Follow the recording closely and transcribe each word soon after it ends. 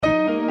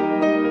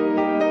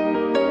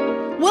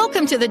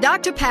Welcome to the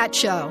Dr. Pat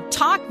Show.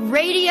 Talk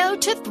radio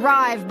to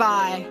thrive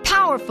by.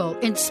 Powerful,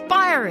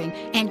 inspiring,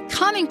 and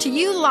coming to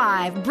you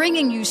live,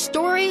 bringing you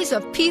stories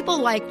of people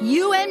like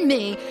you and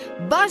me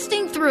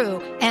busting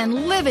through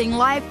and living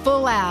life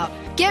full out.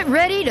 Get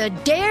ready to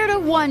dare to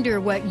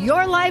wonder what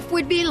your life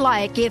would be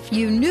like if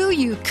you knew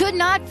you could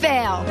not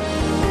fail.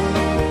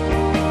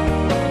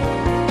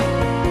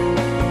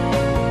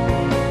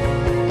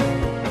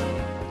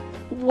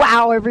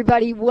 Wow,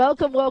 everybody.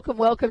 Welcome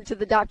to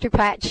the Dr.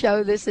 Pat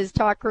Show. This is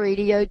Talk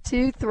Radio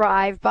to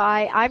Thrive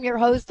By. I'm your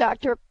host,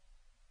 Dr.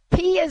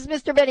 P, as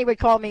Mr. Benny would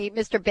call me.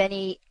 Mr.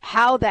 Benny,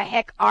 how the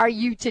heck are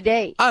you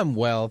today? I'm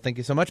well. Thank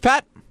you so much,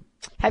 Pat.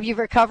 Have you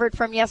recovered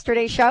from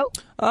yesterday's show?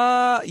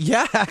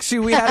 Yeah, actually,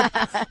 we had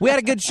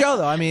a good show,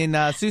 though. I mean,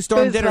 Sue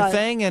Storm did her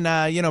thing,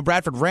 and,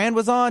 Bradford Rand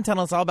was on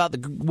telling us all about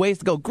the ways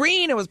to go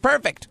green. It was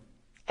perfect.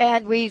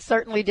 And we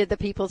certainly did the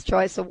People's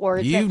Choice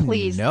Awards. You and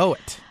please, know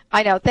it.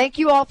 I know. Thank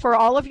you all for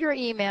all of your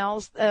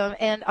emails,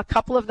 and a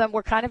couple of them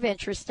were kind of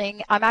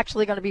interesting. I'm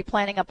actually going to be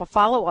planning up a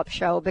follow-up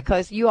show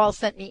because you all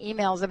sent me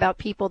emails about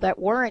people that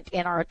weren't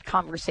in our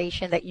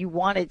conversation that you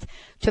wanted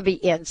to be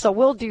in. So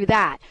we'll do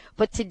that.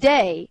 But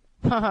today,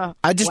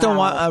 I just don't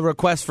want a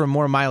request for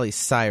more Miley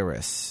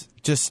Cyrus.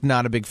 Just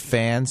not a big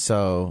fan,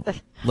 so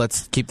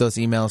let's keep those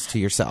emails to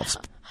yourselves,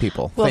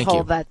 people. We'll Thank you.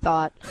 hold that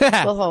thought.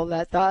 We'll hold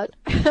that thought.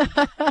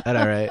 All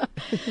right.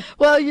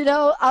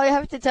 Well, I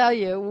have to tell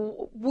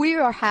you, we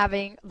are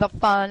having the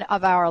fun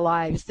of our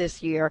lives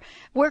this year.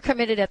 We're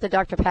committed at the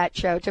Dr. Pat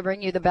Show to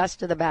bring you the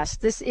best of the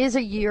best. This is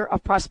a year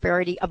of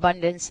prosperity,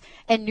 abundance,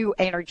 and new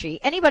energy.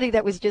 Anybody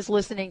that was just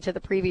listening to the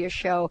previous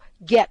show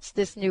gets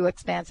this new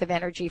expansive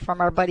energy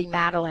from our buddy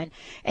Madeline.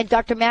 And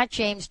Dr. Matt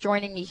James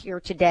joining me here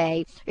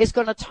today is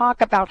going to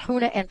talk about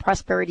Huna and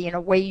Prosperity in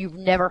a way you've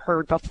never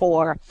heard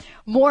before.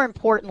 More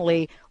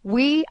importantly,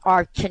 we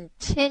are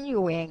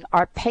continuing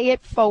our pay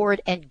it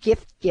forward and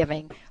gift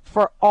giving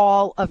for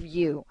all of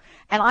you.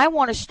 And I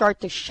want to start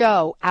the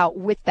show out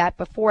with that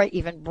before I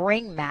even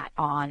bring Matt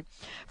on.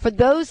 For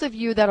those of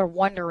you that are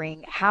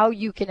wondering how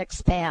you can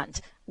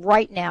expand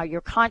right now,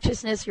 your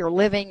consciousness, your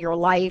living, your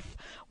life,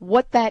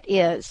 what that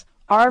is,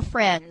 our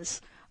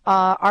friends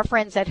at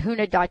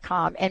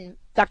Huna.com and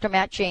Dr.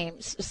 Matt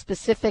James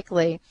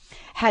specifically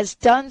has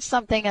done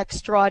something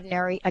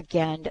extraordinary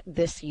again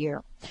this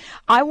year.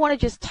 I want to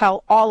just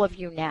tell all of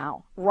you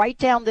now, write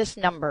down this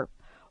number,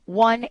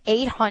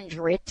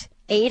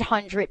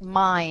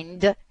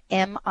 1-800-800-MIND,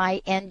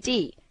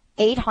 M-I-N-D,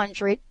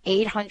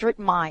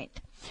 800-800-MIND.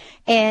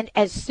 And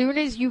as soon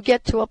as you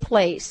get to a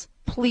place,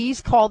 please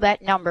call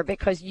that number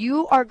because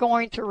you are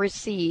going to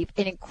receive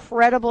an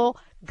incredible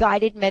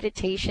guided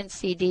meditation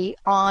CD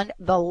on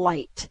the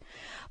light.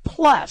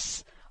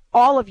 Plus,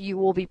 all of you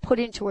will be put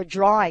into a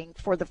drawing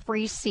for the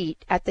free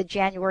seat at the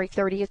January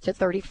 30th to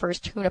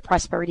 31st Huna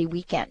Prosperity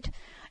Weekend.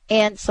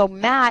 And so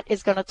Matt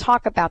is going to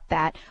talk about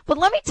that. But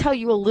let me tell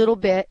you a little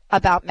bit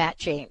about Matt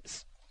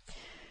James.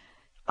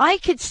 I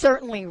could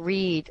certainly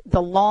read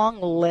the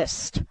long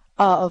list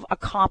of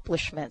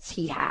accomplishments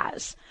he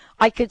has.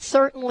 I could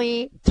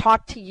certainly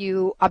talk to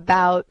you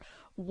about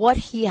what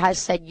he has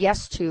said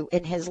yes to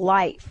in his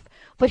life.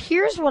 But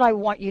here's what I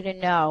want you to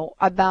know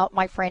about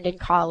my friend and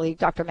colleague,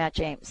 Dr. Matt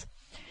James.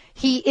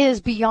 He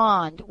is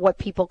beyond what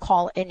people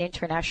call an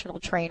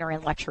international trainer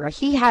and lecturer.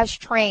 He has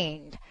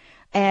trained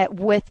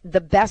with the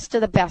best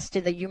of the best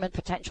in the human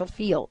potential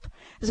field.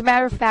 As a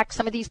matter of fact,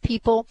 some of these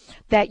people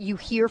that you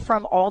hear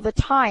from all the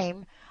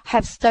time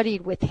have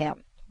studied with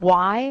him.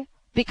 Why?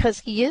 Because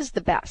he is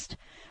the best.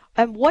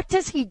 And what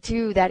does he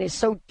do that is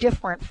so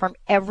different from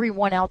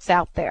everyone else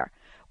out there?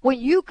 When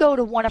you go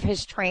to one of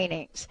his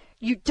trainings,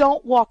 you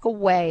don't walk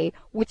away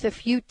with a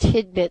few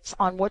tidbits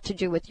on what to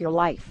do with your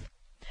life.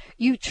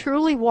 You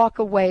truly walk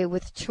away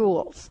with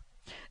tools.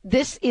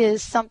 This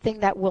is something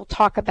that we'll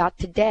talk about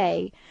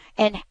today,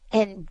 and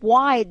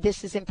why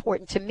this is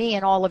important to me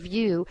and all of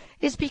you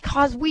is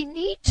because we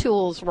need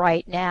tools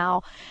right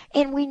now,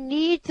 and we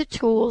need the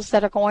tools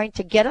that are going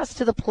to get us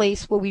to the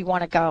place where we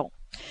want to go.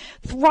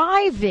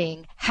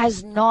 Thriving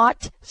has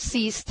not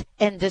ceased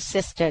and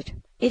desisted.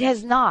 It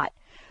has not.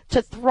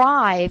 To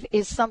thrive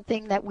is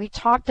something that we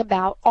talked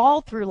about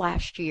all through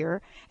last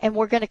year, and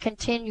we're going to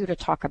continue to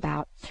talk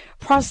about.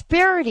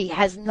 Prosperity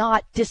has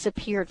not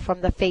disappeared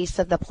from the face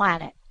of the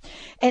planet.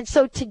 And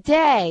so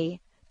today,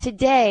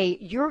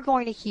 you're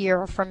going to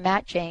hear from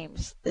Matt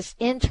James, this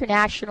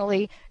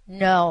internationally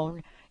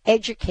known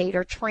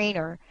educator,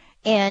 trainer,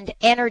 and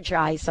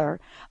energizer,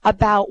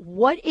 about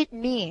what it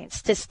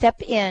means to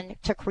step in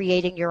to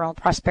creating your own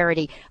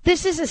prosperity.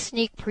 This is a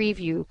sneak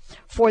preview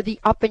for the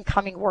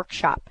up-and-coming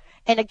workshop.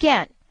 And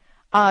again,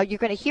 you're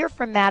going to hear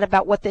from Matt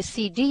about what the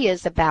CD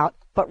is about,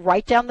 but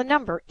write down the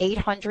number,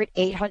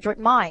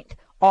 800-800-MIND.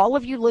 All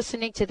of you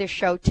listening to this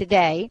show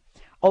today,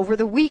 over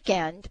the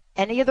weekend,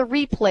 any of the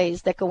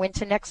replays that go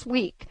into next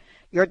week,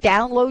 your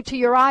download to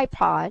your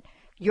iPod,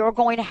 you're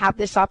going to have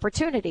this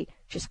opportunity.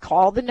 Just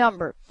call the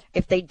number.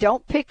 If they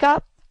don't pick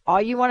up,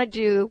 all you want to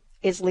do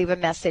is leave a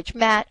message.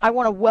 Matt, I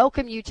want to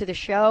welcome you to the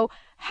show.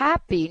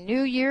 Happy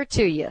New Year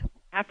to you.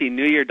 Happy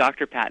New Year,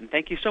 Dr. Patton.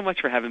 Thank you so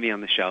much for having me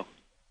on the show.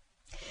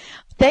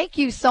 Thank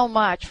you so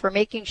much for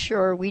making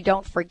sure we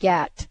don't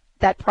forget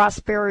that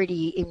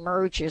prosperity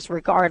emerges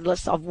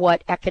regardless of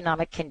what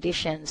economic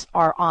conditions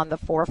are on the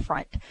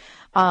forefront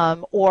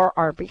or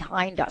are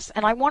behind us.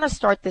 And I want to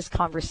start this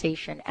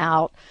conversation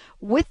out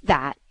with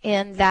that,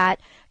 in that,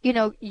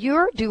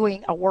 you're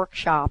doing a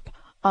workshop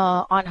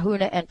on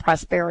Huna and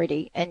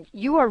Prosperity, and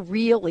you are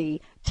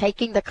really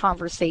taking the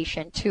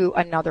conversation to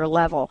another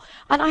level.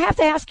 And I have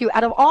to ask you,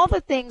 out of all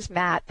the things,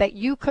 Matt, that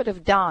you could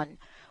have done,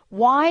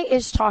 why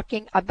is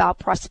talking about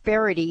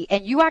prosperity,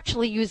 and you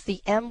actually use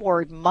the M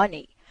word,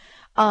 money,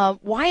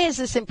 why is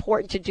this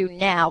important to do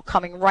now,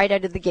 coming right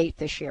out of the gate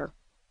this year?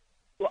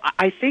 Well,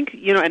 I think,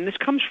 and this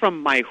comes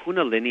from my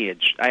Huna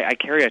lineage. I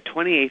carry a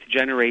 28th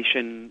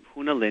generation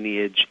Huna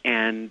lineage,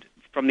 and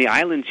from the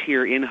islands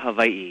here in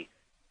Hawaii,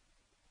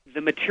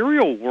 the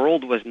material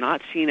world was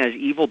not seen as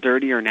evil,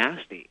 dirty, or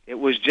nasty. It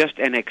was just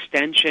an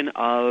extension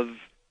of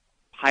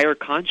higher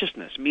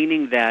consciousness,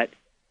 meaning that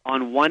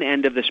on one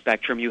end of the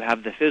spectrum you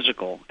have the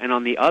physical, and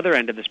on the other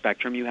end of the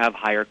spectrum you have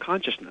higher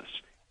consciousness.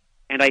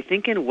 And I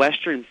think in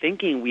Western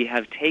thinking we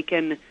have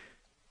taken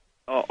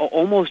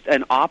almost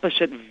an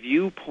opposite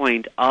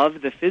viewpoint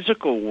of the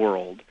physical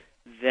world,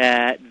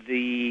 that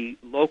the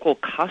local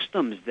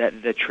customs,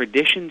 that the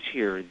traditions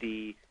here,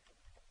 the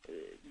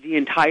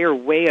entire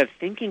way of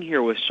thinking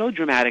here was so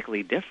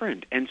dramatically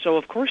different. And so,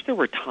 of course, there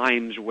were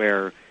times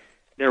where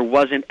there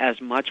wasn't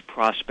as much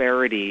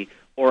prosperity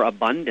or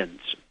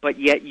abundance, but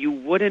yet you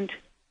wouldn't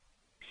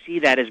see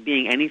that as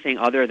being anything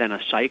other than a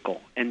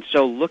cycle. And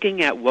so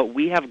looking at what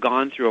we have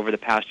gone through over the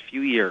past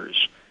few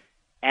years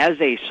as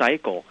a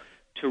cycle,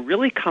 to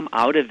really come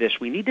out of this,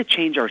 we need to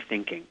change our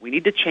thinking. We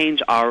need to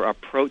change our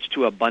approach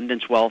to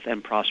abundance, wealth,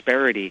 and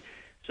prosperity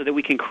so that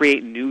we can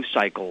create new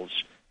cycles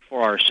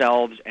for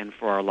ourselves and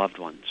for our loved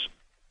ones.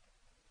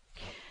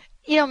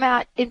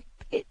 Matt,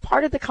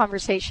 part of the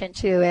conversation,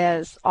 too,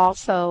 is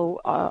also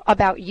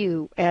about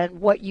you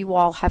and what you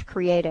all have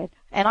created.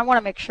 And I want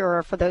to make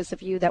sure, for those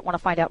of you that want to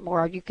find out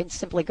more, you can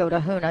simply go to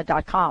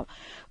Huna.com.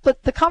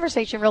 But the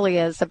conversation really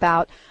is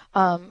about,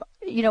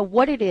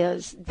 what it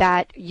is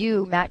that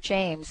you, Matt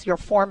James, your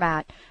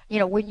format,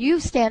 when you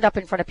stand up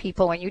in front of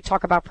people and you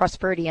talk about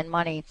prosperity and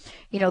money,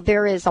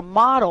 there is a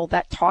model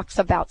that talks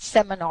about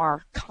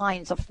seminar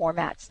kinds of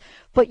formats.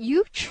 But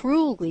you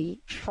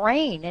truly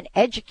train and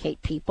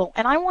educate people.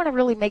 And I want to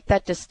really make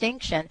that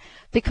distinction,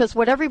 because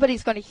what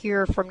everybody's going to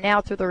hear from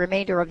now through the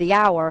remainder of the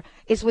hour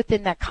is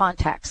within that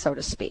context, so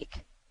to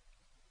speak.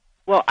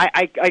 Well,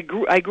 I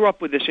grew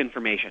up with this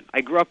information.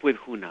 I grew up with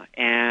Huna,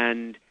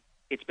 and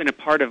it's been a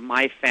part of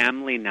my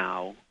family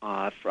now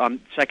from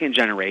second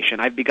generation.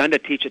 I've begun to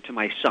teach it to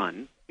my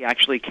son. He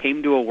actually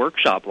came to a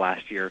workshop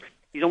last year.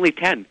 He's only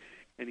 10,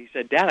 and he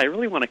said, "Dad, I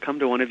really want to come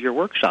to one of your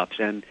workshops."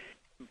 And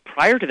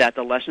prior to that,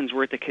 the lessons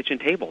were at the kitchen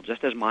table,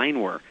 just as mine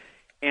were.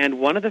 And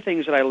one of the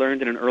things that I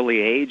learned at an early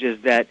age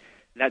is that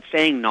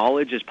saying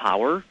knowledge is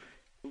power.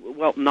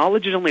 Well,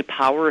 knowledge is only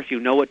power if you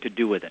know what to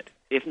do with it.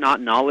 If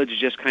not, knowledge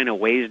just kind of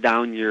weighs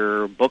down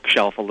your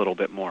bookshelf a little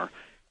bit more.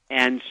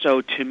 And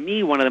so to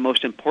me, one of the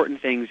most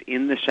important things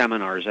in the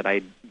seminars that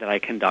I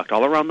conduct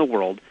all around the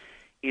world,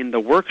 in the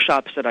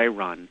workshops that I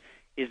run,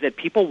 is that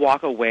people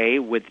walk away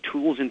with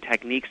tools and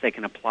techniques they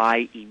can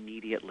apply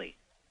immediately.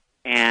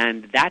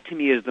 And that, to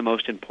me, is the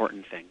most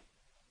important thing.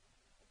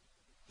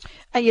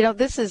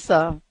 This is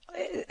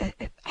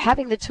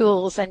having the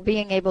tools and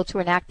being able to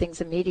enact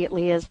things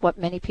immediately is what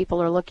many people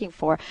are looking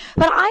for.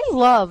 But I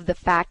love the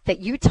fact that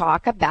you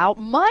talk about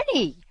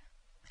money.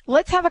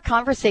 Let's have a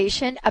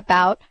conversation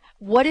about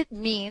what it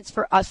means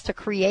for us to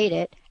create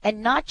it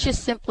and not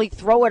just simply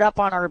throw it up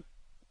on our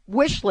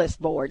wish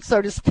list board,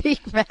 so to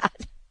speak,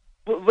 Matt.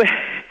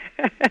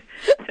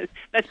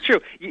 That's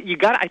true.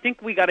 I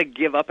think we got to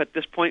give up at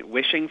this point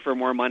wishing for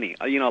more money.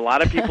 A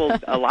lot of people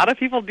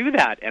do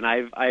that, and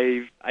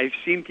I've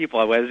seen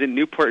people. I was in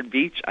Newport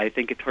Beach, I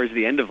think towards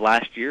the end of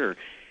last year,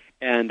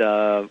 and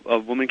a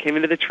woman came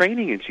into the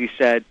training and she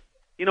said,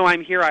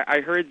 "I'm here.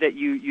 I heard that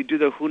you do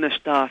the Huna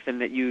stuff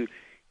and that you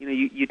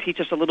teach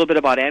us a little bit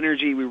about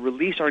energy. We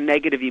release our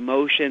negative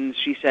emotions,"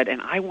 she said,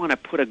 "and I want to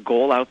put a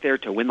goal out there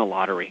to win the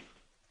lottery."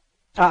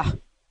 And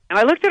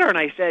I looked at her and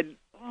I said,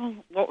 "Oh,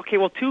 well, okay,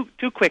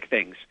 two quick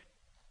things.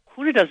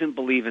 Huna doesn't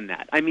believe in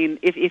that. I mean,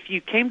 if you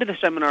came to the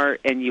seminar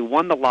and you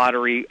won the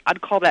lottery,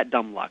 I'd call that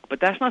dumb luck. But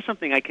that's not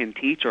something I can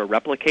teach or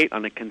replicate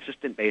on a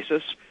consistent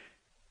basis.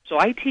 So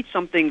I teach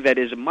something that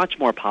is much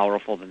more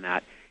powerful than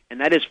that, and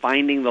that is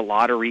finding the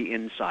lottery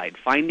inside,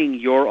 finding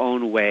your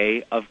own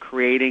way of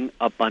creating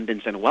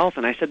abundance and wealth."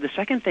 And I said the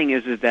second thing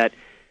is that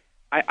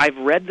I've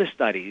read the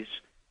studies,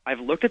 I've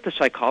looked at the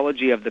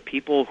psychology of the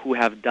people who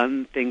have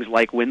done things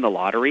like win the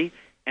lottery,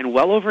 and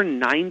well over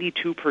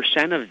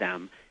 92% of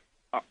them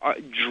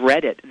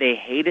dread it. They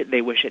hate it.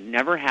 They wish it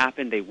never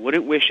happened. They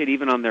wouldn't wish it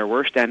even on their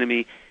worst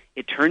enemy.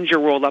 It turns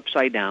your world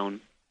upside down,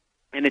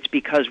 and it's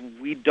because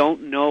we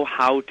don't know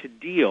how to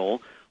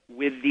deal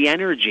with the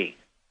energy.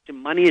 So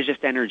money is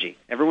just energy.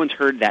 Everyone's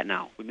heard that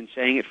now. We've been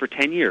saying it for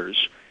 10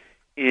 years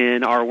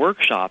in our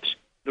workshops.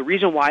 the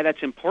reason why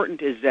that's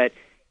important is that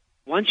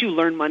once you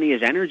learn money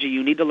is energy,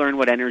 you need to learn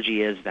what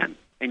energy is then.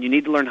 And you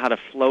need to learn how to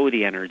flow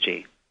the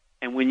energy.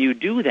 And when you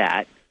do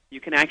that, you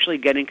can actually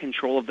get in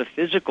control of the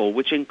physical,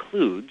 which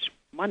includes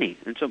money.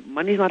 And so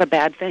money's not a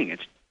bad thing.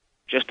 It's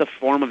just a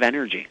form of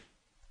energy.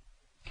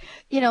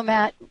 You know,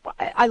 Matt,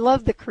 I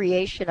love the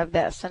creation of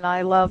this, and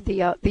I love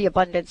the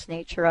abundance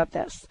nature of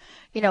this.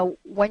 You know,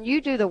 when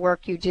you do the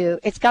work you do,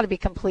 it's got to be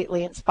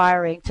completely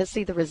inspiring to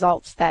see the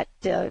results that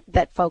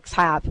folks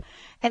have.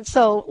 And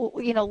so,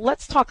 you know,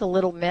 let's talk a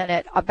little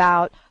minute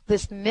about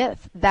this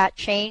myth that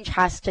change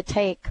has to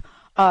take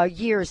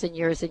years and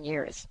years and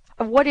years.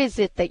 What is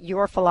it that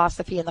your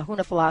philosophy and the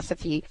Huna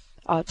philosophy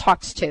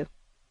talks to?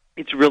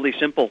 It's really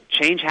simple.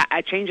 Change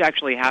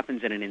actually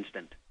happens in an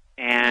instant.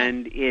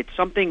 And it's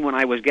something when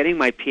I was getting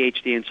my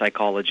PhD in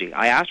psychology,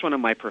 I asked one of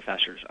my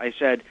professors, I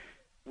said,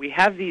 we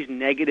have these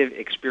negative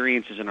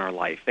experiences in our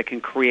life that can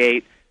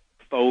create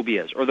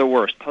phobias, or the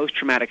worst,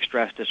 post-traumatic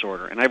stress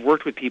disorder. And I've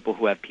worked with people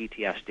who have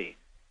PTSD.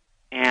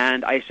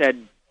 And I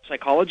said,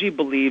 psychology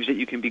believes that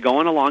you can be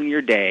going along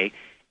your day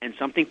and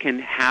something can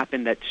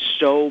happen that's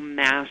so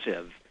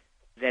massive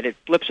that it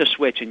flips a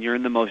switch and you're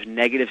in the most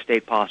negative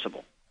state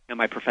possible. And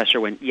my professor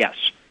went, yes.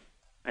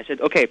 I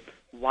said, okay,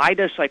 why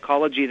does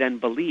psychology then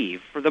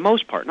believe, for the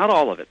most part, not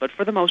all of it, but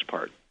for the most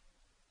part,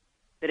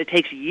 that it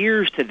takes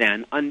years to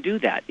then undo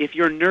that? If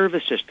your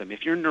nervous system,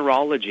 if your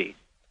neurology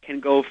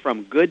can go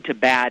from good to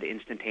bad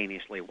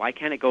instantaneously, why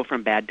can't it go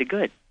from bad to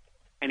good?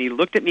 And he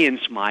looked at me and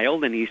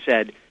smiled, and he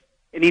said,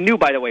 and he knew,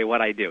 by the way,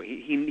 what I do.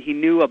 He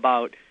knew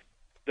about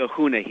the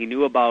Huna. He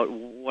knew about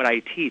what I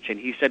teach. And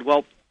he said,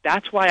 well,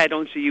 that's why I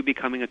don't see you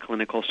becoming a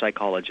clinical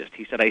psychologist.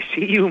 He said, I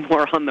see you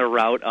more on the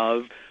route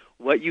of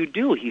what you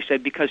do. He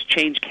said, because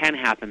change can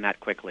happen that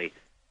quickly.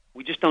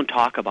 We just don't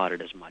talk about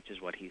it as much, is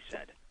what he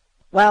said.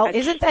 Well,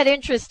 isn't that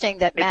interesting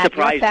that, Matt,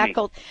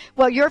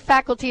 your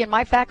faculty and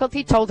my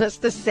faculty told us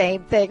the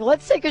same thing.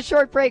 Let's take a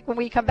short break. When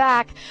we come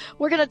back,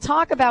 we're going to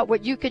talk about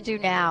what you can do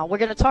now. We're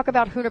going to talk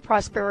about Huna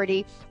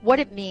Prosperity, what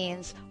it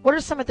means, what are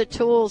some of the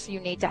tools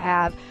you need to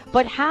have,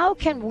 but how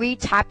can we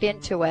tap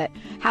into it?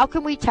 How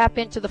can we tap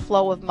into the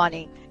flow of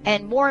money?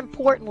 And more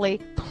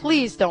importantly,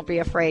 please don't be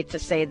afraid to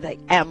say the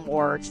M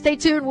word. Stay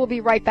tuned. We'll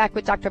be right back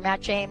with Dr. Matt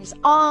James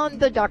on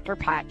The Dr.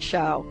 Pat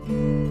Show.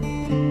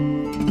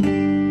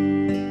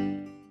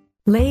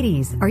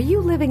 Ladies, are you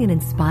living an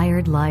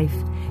inspired life?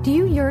 Do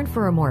you yearn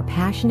for a more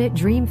passionate,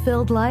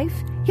 dream-filled life?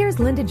 Here's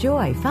Linda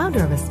Joy,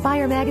 founder of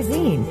Aspire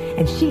Magazine,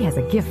 and she has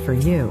a gift for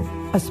you.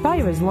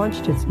 Aspire has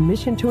launched its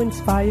Mission to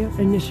Inspire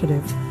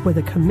initiative with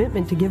a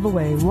commitment to give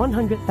away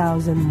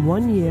 100,000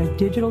 one-year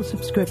digital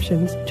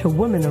subscriptions to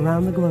women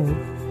around the globe.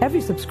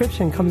 Every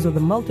subscription comes with a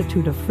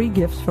multitude of free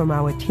gifts from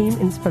our team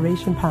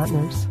inspiration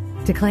partners.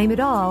 To claim it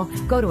all,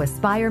 go to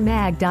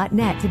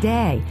aspiremag.net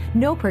today.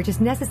 No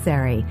purchase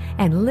necessary,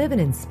 and live an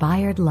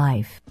inspired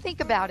life.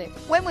 Think about it.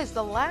 When was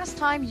the last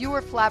time you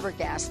were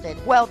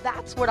flabbergasted? Well,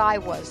 that's what I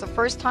was the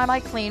first time I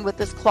cleaned with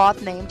this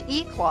cloth named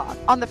E-Cloth.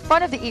 On the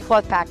front of the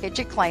E-Cloth package,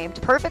 it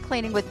claimed perfect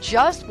cleaning with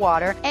just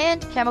water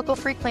and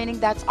chemical-free cleaning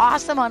that's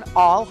awesome on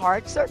all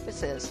hard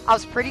surfaces. I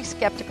was pretty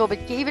skeptical,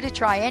 but gave it a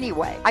try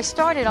anyway. I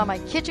started on my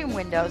kitchen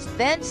windows,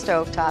 then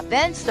stovetop,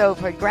 then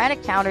stovehood,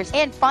 granite counters,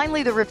 and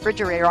finally the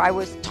refrigerator. I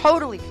was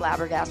totally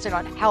flabbergasted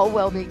on how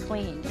well they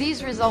clean.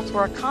 These results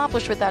were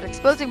accomplished without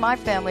exposing my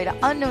family to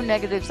unknown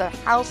negatives of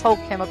household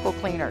chemical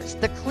cleaners.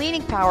 The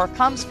cleaning power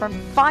comes from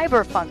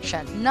fiber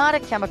function, not a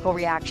chemical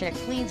reaction. It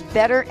cleans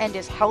better and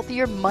is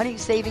healthier,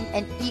 money-saving,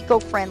 and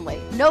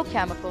eco-friendly. No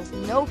chemicals,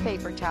 no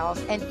paper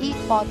towels, and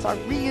E-Cloths are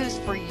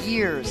reused for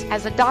years.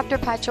 As a Dr.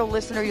 Pat Show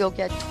listener, you'll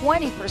get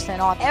 20%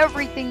 off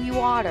everything you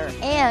order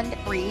and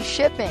free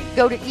shipping.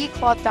 Go to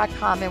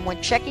ecloth.com, and when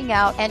checking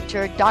out,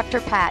 enter Dr.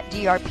 Pat,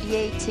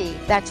 D-R-P-A-T.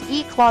 That's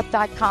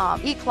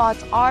ecloth.com.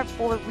 E-Cloths are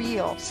for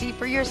real. See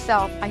for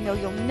yourself. I know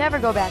you'll never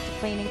go back to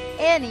cleaning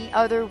any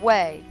other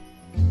way.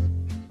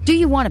 Do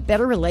you want a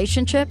better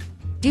relationship?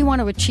 Do you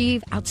want to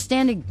achieve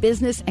outstanding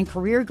business and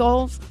career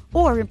goals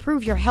or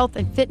improve your health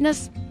and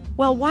fitness?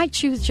 Well, why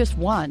choose just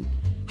one?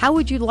 How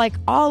would you like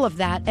all of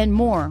that and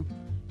more?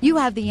 You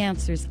have the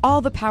answers.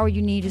 All the power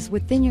you need is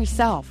within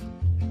yourself.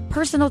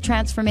 Personal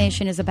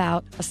transformation is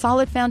about a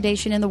solid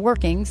foundation in the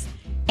workings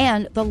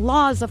and the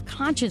laws of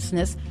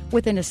consciousness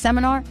within a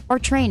seminar or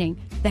training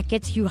that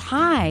gets you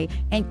high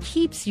and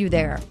keeps you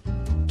there.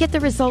 Get the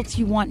results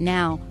you want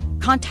now.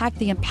 Contact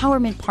the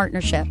Empowerment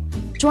Partnership.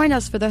 Join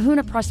us for the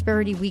Huna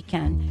Prosperity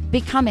Weekend.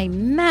 Become a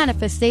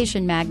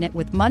manifestation magnet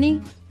with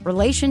money,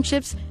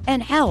 relationships,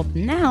 and health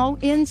now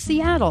in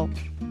Seattle.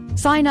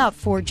 Sign up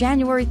for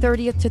January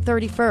 30th to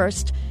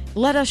 31st.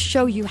 Let us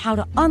show you how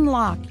to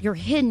unlock your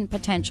hidden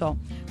potential.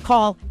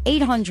 Call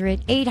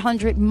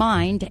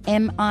 800-800-MIND,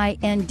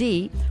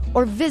 M-I-N-D,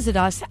 or visit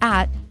us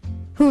at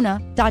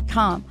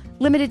Huna.com.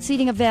 Limited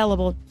seating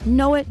available.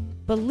 Know it,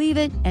 believe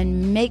it,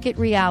 and make it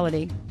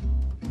reality.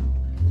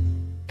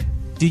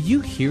 Do you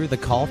hear the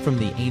call from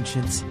the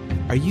ancients?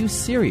 Are you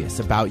serious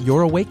about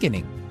your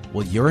awakening?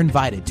 Well, you're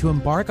invited to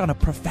embark on a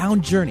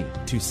profound journey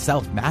to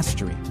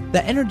self-mastery.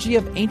 The energy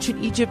of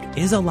ancient Egypt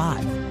is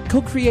alive.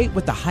 Co-create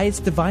with the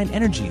highest divine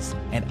energies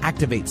and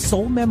activate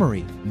soul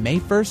memory May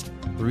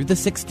 1st through the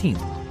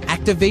 16th.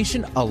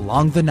 Activation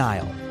Along the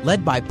Nile,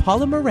 led by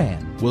Paula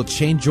Moran, will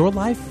change your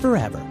life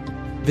forever.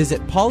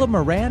 Visit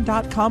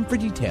paulamoran.com for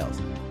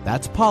details.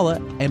 That's Paula,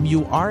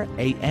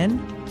 MURAN.com.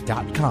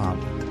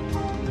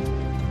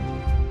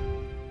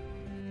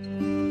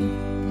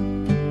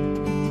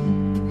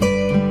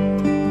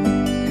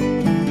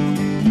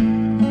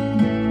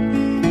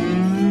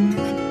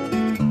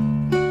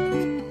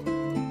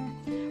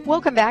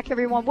 Welcome back,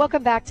 everyone.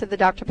 Welcome back to the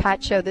Dr.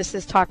 Pat Show. This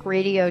is Talk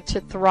Radio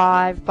to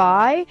Thrive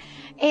By.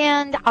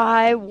 And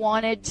I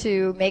wanted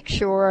to make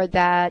sure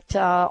that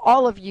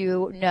all of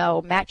you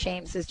know Matt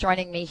James is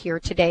joining me here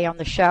today on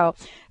the show.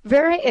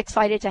 Very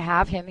excited to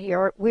have him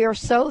here. We are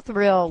so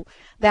thrilled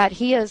that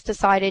he has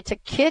decided to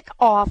kick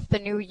off the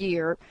new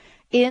year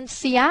in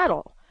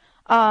Seattle.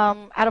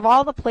 Out of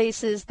all the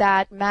places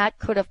that Matt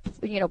could have,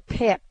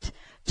 picked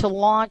to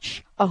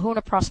launch a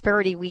Huna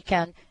Prosperity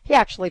weekend, he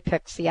actually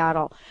picked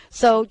Seattle.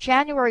 So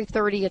January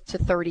 30th to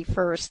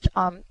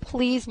 31st,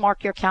 please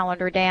mark your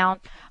calendar down.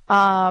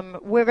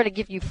 We're going to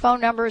give you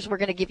phone numbers. We're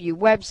going to give you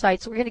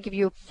websites. We're going to give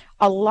you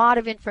a lot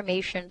of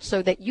information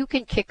so that you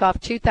can kick off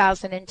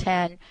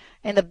 2010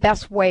 in the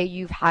best way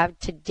you've had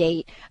to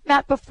date.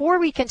 Matt, before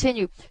we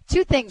continue,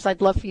 two things I'd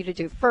love for you to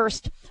do.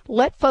 First,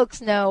 let folks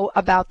know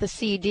about the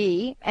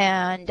CD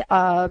and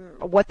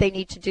what they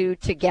need to do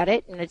to get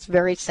it, and it's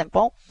very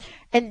simple.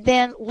 And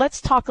then let's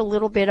talk a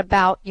little bit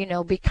about,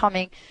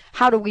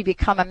 how do we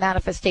become a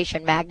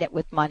manifestation magnet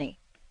with money?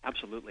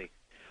 Absolutely.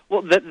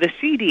 Well, the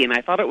CD, and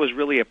I thought it was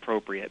really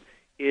appropriate,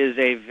 is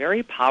a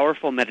very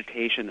powerful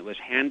meditation that was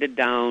handed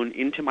down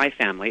into my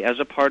family as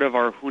a part of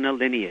our Huna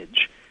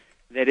lineage.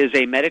 That is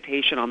a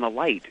meditation on the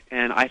light.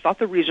 And I thought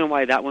the reason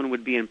why that one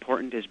would be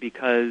important is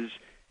because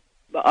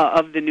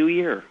of the new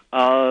year,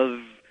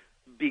 of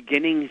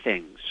beginning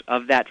things,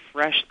 of that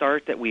fresh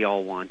start that we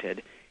all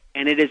wanted.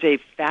 And it is a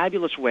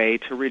fabulous way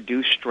to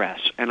reduce stress.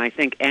 And I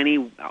think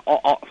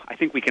I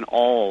think we can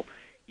all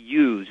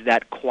use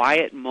that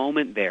quiet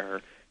moment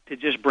there to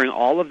just bring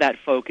all of that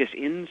focus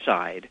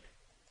inside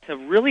to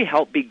really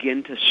help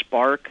begin to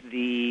spark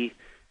the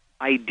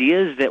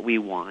ideas that we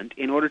want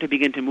in order to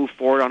begin to move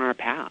forward on our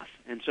path.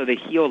 And so the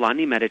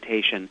Hiollani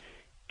meditation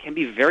can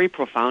be very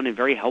profound and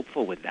very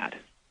helpful with that.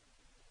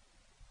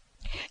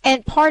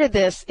 And part of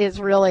this is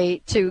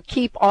really to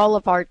keep all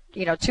of our,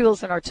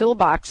 tools in our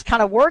toolbox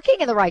kind of working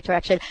in the right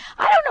direction.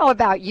 I don't know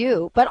about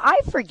you, but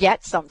I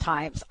forget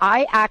sometimes.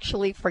 I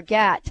actually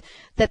forget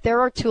that there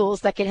are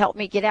tools that can help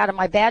me get out of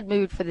my bad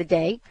mood for the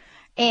day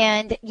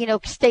and,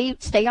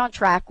 stay on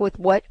track with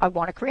what I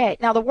want to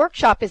create. Now, the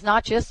workshop is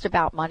not just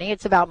about money.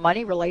 It's about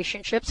money,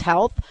 relationships,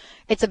 health.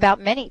 It's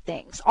about many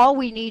things. All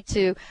we need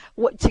to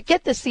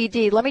get the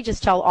CD, let me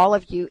just tell all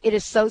of you, it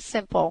is so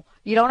simple.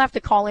 You don't have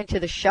to call into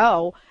the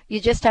show. You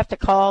just have to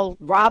call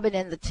Robin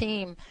and the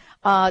team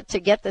to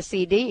get the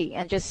CD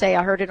and just say,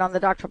 I heard it on the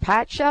Dr.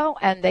 Pat Show,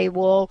 and they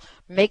will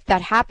make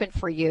that happen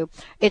for you.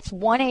 It's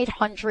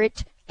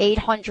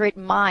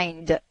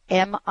 1-800-800-MIND,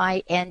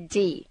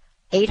 M-I-N-D.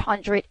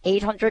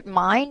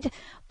 800-800-MIND.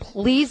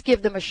 Please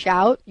give them a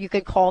shout. You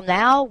can call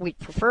now. We'd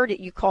prefer that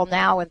you call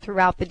now and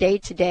throughout the day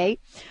today.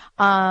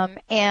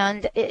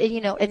 And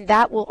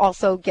that will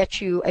also get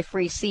you a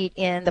free seat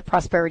in the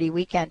Prosperity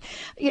Weekend.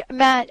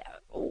 Matt,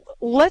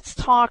 let's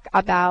talk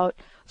about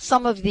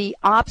some of the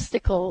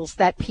obstacles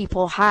that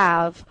people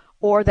have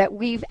or that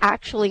we've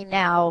actually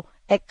now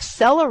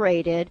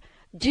accelerated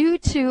due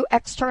to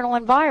external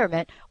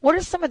environment. What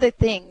are some of the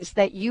things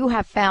that you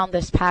have found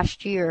this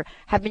past year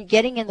have been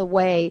getting in the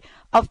way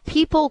of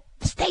people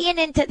staying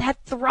into that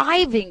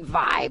thriving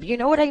vibe? You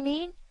know what I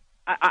mean?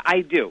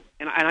 I do,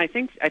 and I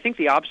think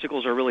the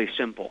obstacles are really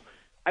simple.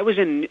 I was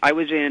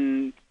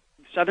in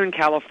Southern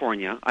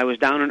California. I was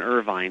down in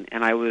Irvine,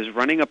 and I was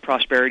running a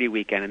Prosperity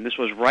Weekend, and this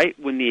was right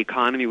when the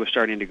economy was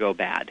starting to go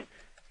bad.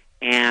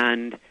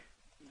 And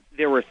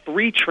there were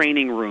 3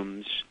 training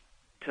rooms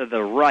to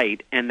the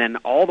right, and then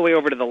all the way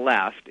over to the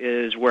left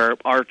is where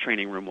our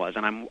training room was.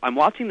 And I'm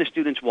watching the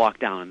students walk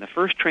down. In the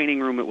first training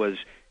room, it was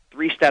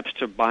 3 steps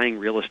to buying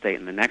real estate,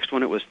 and the next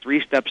one it was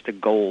 3 steps to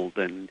gold,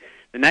 and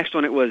the next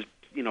one it was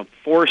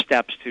 4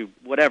 steps to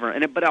whatever.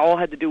 But it all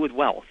had to do with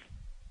wealth.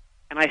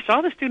 And I saw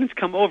the students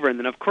come over, and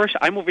then of course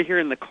I'm over here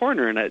in the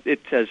corner, and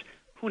it says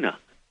Huna,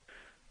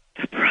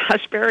 the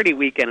Prosperity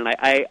Weekend. And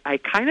I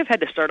kind of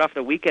had to start off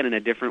the weekend in a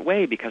different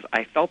way because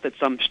I felt that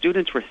some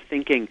students were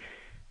thinking,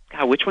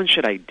 God, which one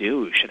should I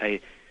do?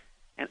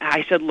 And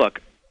I said,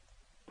 look,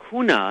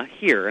 Huna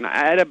here, and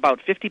I had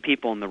about 50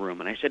 people in the room,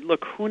 and I said,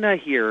 look, Huna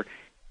here,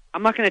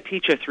 I'm not going to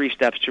teach you 3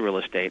 steps to real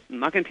estate. I'm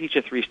not going to teach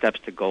you 3 steps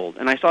to gold.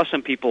 And I saw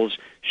some people's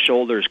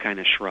shoulders kind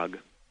of shrug.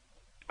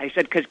 I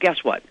said, because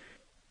guess what?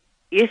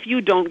 If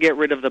you don't get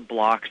rid of the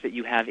blocks that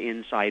you have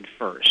inside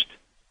first,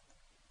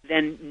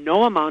 then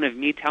no amount of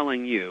me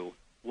telling you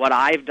what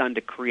I've done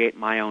to create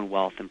my own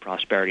wealth and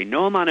prosperity,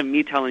 no amount of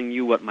me telling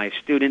you what my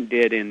student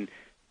did in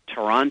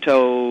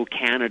Toronto,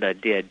 Canada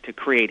did to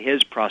create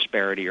his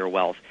prosperity or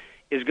wealth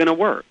is going to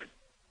work.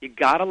 You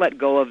got to let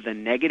go of the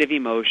negative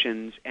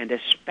emotions and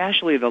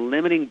especially the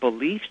limiting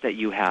beliefs that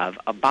you have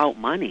about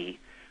money,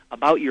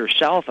 about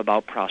yourself,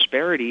 about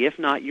prosperity. If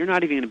not, you're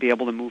not even going to be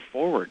able to move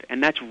forward.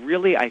 And that's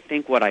really, I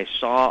think, what I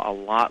saw a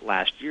lot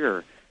last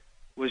year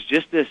was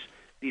just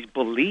these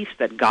beliefs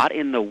that got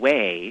in the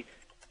way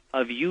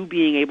of you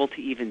being able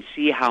to even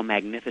see how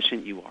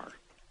magnificent you are.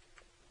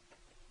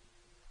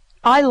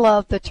 I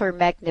love the term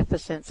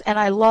magnificence, and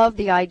I love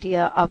the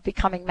idea of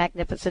becoming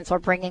magnificent or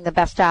bringing the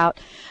best out.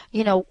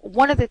 You know,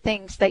 one of the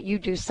things that you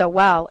do so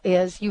well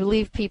is you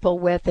leave people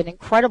with an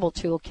incredible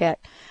toolkit.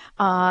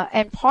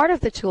 And part of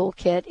the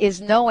toolkit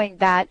is knowing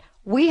that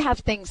we have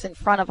things in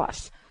front of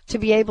us to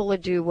be able to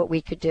do what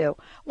we could do.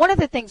 One of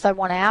the things I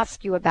want to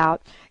ask you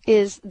about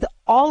is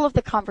all of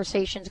the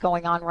conversations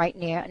going on right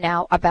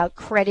now about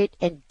credit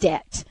and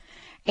debt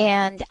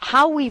and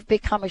how we've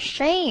become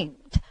ashamed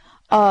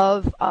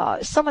of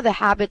some of the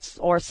habits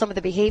or some of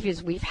the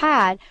behaviors we've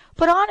had.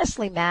 But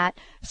honestly, Matt,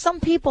 some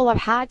people have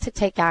had to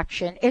take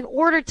action in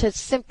order to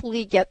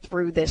simply get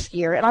through this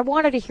year. And I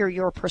wanted to hear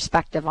your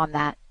perspective on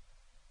that.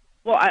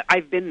 Well,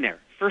 I've been there.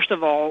 First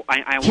of all,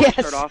 I want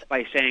to start off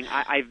by saying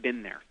I've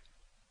been there.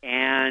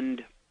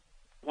 And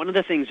one of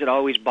the things that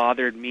always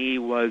bothered me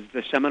was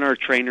the seminar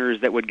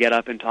trainers that would get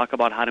up and talk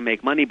about how to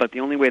make money, but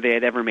the only way they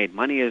had ever made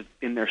money is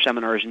in their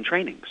seminars and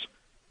trainings.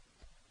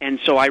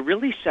 And so I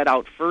really set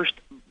out first,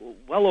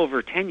 well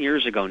over 10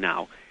 years ago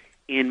now,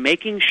 in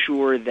making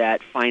sure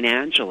that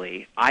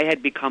financially I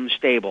had become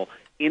stable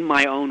in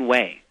my own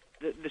way.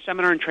 The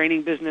seminar and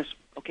training business,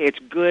 okay, it's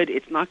good.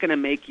 It's not going to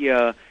make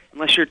you,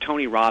 unless you're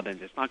Tony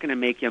Robbins, it's not going to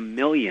make you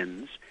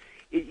millions.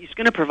 It's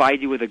going to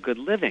provide you with a good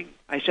living.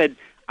 I said,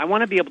 I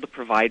want to be able to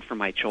provide for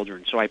my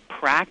children. So I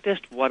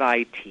practiced what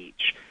I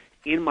teach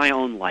in my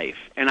own life.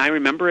 And I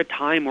remember a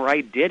time where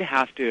I did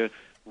have to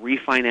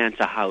refinance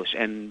a house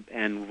and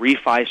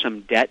refi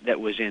some debt that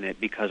was in it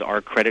because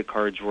our credit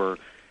cards were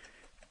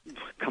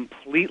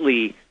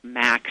completely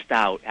maxed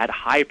out at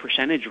high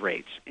percentage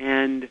rates.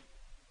 And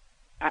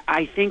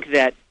I think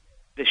that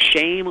the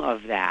shame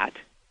of that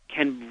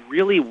can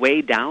really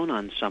weigh down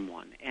on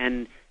someone.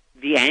 And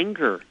the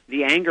anger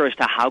as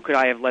to how could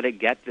I have let it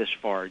get this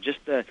far, just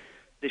the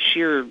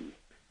sheer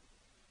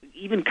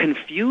even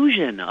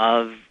confusion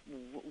of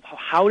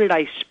how did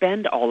I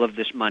spend all of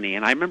this money?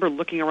 And I remember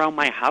looking around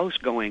my house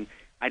going,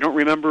 I don't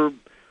remember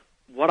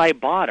what I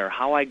bought or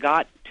how I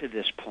got to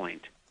this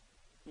point.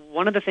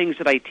 One of the things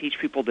that I teach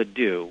people to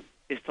do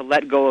is to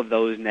let go of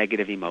those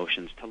negative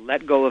emotions, to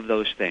let go of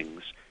those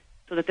things,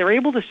 so that they're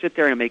able to sit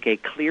there and make a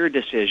clear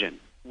decision.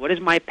 What is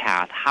my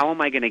path? How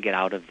am I going to get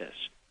out of this?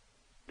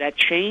 That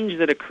change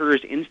that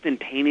occurs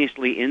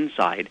instantaneously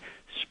inside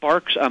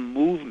sparks a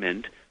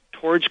movement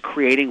towards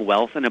creating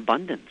wealth and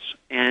abundance.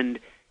 And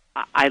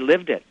I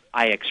lived it.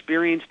 I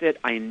experienced it.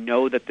 I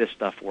know that this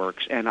stuff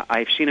works. And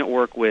I've seen it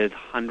work with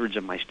hundreds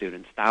of my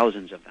students,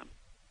 thousands of them.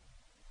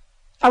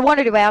 I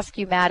wanted to ask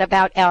you, Matt,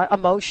 about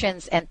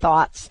emotions and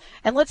thoughts.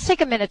 And let's take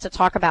a minute to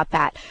talk about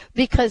that.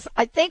 Because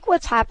I think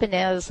what's happened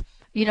is,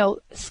 you know,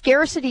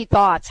 scarcity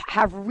thoughts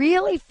have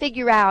really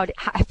figured out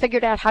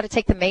how to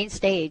take the main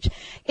stage.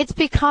 It's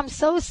become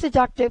so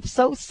seductive,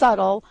 so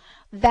subtle,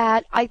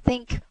 that I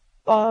think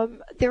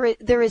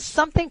there is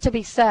something to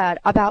be said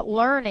about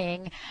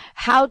learning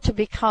how to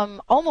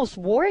become almost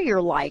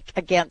warrior-like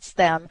against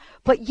them,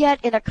 but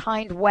yet in a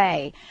kind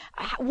way.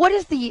 What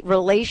is the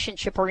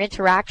relationship or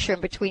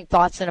interaction between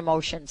thoughts and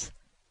emotions?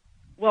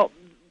 Well,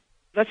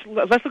 let's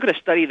look at a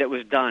study that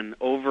was done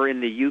over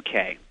in the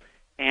UK.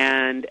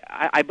 And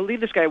I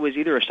believe this guy was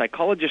either a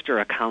psychologist or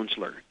a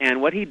counselor.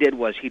 And what he did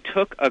was he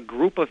took a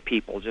group of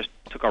people, just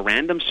took a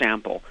random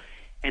sample,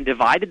 and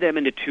divided them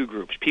into two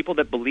groups, people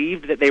that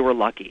believed that they were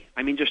lucky.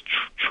 I mean, just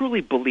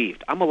truly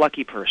believed, I'm a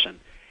lucky person.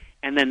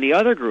 And then the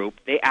other group,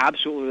 they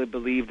absolutely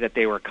believed that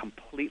they were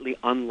completely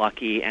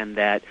unlucky and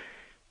that,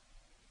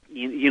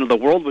 you know, the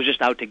world was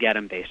just out to get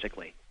them,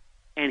 basically.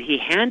 And he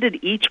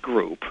handed each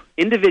group,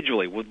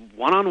 individually, with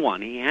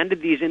one-on-one, he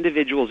handed these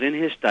individuals in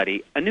his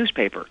study a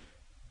newspaper.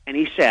 And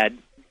he said,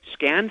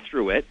 scan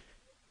through it,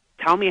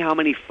 tell me how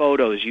many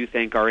photos you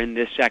think are in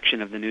this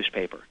section of the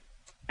newspaper.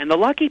 And the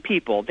lucky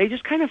people, they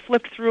just kind of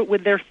flipped through it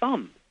with their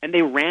thumb. And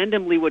they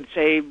randomly would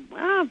say,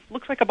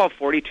 looks like about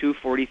 42,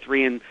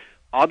 43. And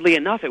oddly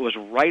enough, it was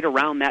right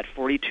around that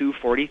 42,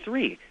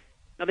 43.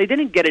 Now, they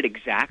didn't get it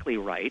exactly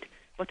right,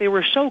 but they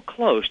were so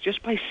close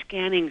just by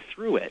scanning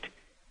through it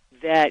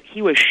that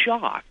he was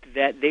shocked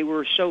that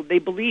they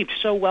believed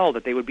so well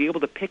that they would be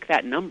able to pick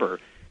that number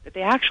that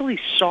they actually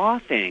saw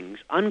things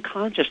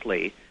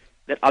unconsciously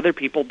that other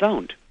people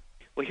don't.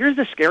 Well, here's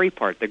the scary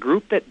part. The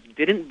group that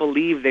didn't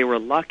believe they were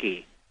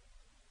lucky,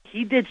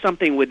 he did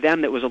something with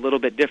them that was a little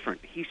bit different.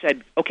 He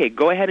said, okay,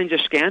 go ahead and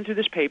just scan through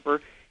this paper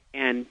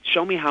and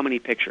show me how many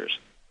pictures.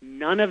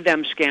 None of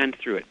them scanned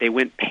through it. They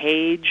went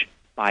page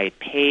by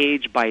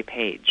page by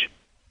page.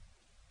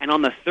 And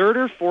on the third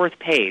or fourth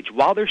page,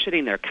 while they're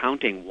sitting there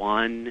counting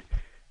 1,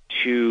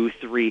 2,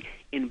 3,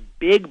 in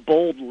big,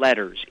 bold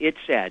letters, it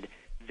said,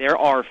 there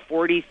are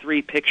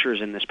 43 pictures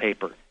in this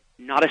paper.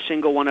 Not a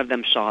single one of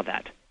them saw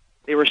that.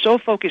 They were so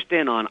focused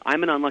in on,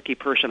 I'm an unlucky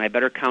person, I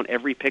better count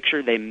every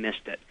picture, they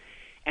missed it.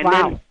 And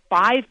then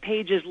 5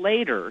 pages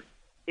later,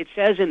 it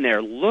says in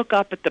there, look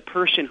up at the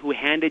person who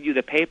handed you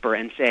the paper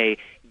and say,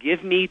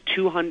 give me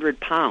 200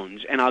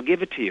 pounds and I'll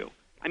give it to you.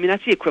 I mean,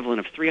 that's the equivalent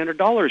of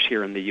 $300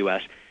 here in the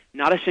U.S.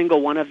 Not a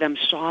single one of them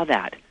saw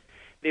that.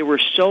 They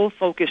were so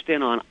focused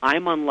in on,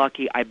 I'm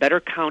unlucky, I better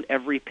count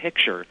every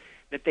picture,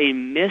 that they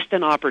missed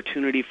an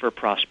opportunity for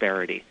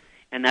prosperity.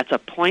 And that's a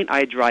point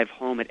I drive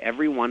home at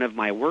every one of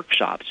my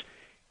workshops,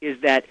 is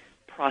that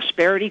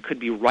prosperity could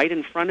be right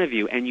in front of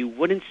you and you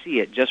wouldn't see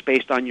it just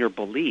based on your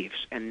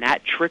beliefs, and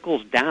that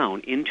trickles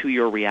down into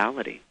your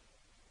reality.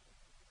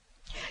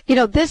 You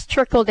know, this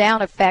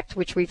trickle-down effect,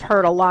 which we've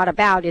heard a lot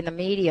about in the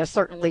media,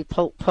 certainly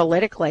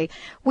politically,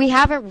 we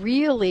haven't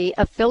really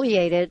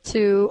affiliated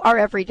to our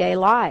everyday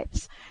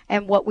lives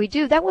and what we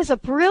do. That was a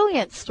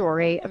brilliant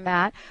story,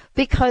 Matt,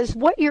 because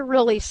what you're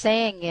really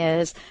saying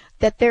is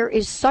that there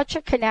is such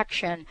a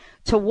connection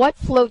to what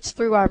floats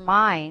through our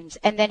minds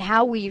and then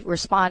how we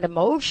respond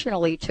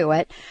emotionally to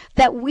it,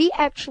 that we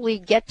actually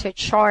get to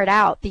chart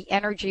out the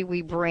energy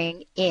we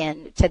bring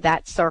in to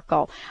that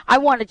circle. I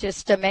wanted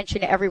just to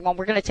mention to everyone,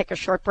 we're going to take a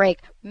short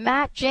break.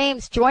 Matt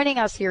James joining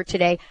us here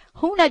today.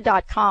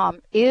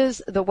 Huna.com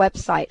is the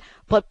website,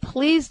 but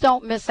please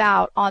don't miss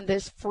out on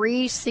this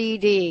free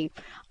CD.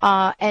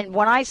 And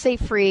when I say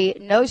free,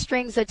 no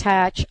strings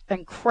attached,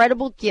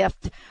 incredible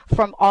gift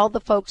from all the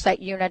folks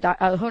at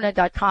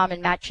Huna.com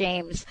and Matt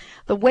James.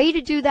 The way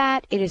to do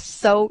that, it is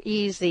so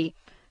easy.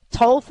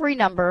 Toll-free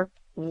number,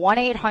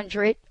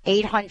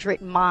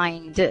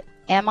 1-800-800-MIND,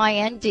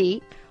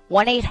 M-I-N-D,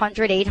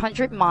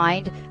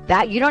 1-800-800-MIND.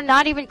 That you're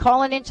not even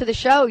calling into the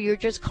show. You're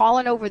just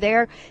calling over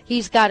there.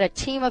 He's got a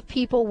team of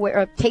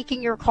people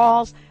taking your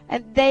calls,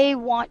 and they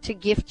want to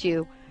gift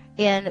you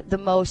in the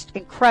most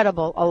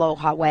incredible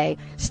aloha way.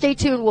 Stay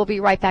tuned. We'll be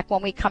right back.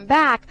 When we come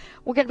back,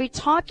 we're going to be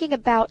talking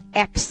about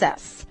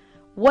excess.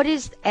 What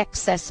does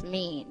excess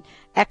mean?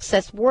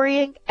 Excess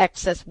worrying,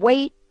 excess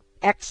weight,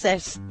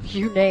 excess,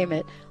 you name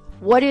it.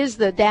 What is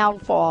the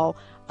downfall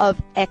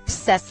of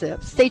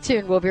excessive? Stay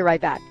tuned. We'll be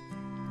right back.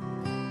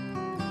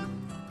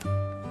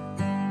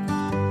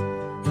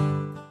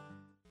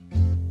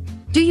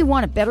 Do you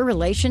want a better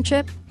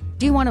relationship?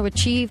 Do you want to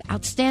achieve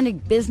outstanding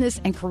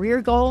business and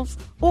career goals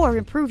or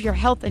improve your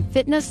health and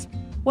fitness?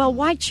 Well,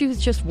 why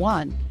choose just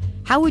one?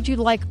 How would you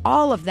like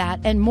all of that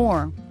and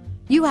more?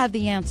 You have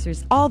the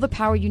answers. All the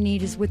power you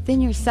need is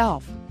within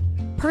yourself.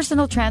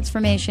 Personal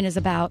transformation is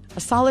about a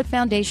solid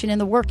foundation in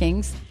the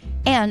workings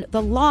and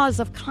the laws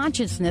of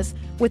consciousness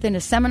within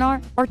a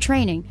seminar or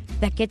training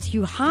that gets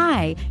you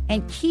high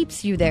and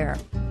keeps you there.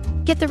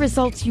 Get the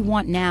results you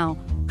want now.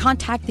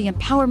 Contact the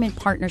Empowerment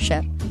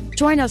Partnership.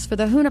 Join us for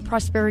the Huna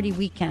Prosperity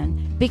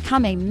Weekend.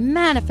 Become a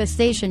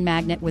manifestation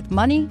magnet with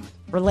money,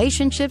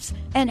 relationships,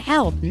 and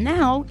health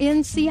now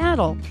in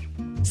Seattle.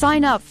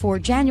 Sign up for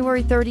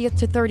January 30th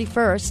to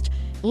 31st.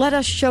 Let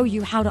us show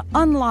you how to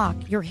unlock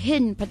your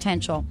hidden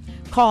potential.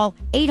 Call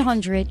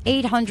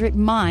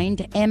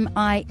 800-800-MIND,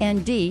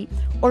 M-I-N-D,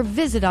 or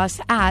visit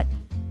us at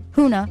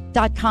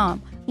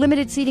Huna.com.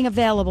 Limited seating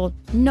available.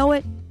 Know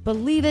it,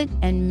 believe it,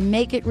 and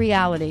make it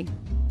reality.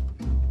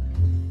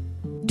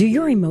 Do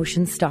your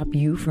emotions stop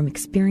you from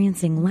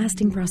experiencing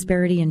lasting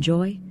prosperity and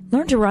joy?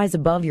 Learn to rise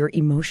above your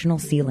emotional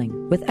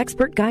ceiling with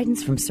expert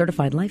guidance from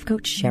certified life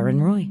coach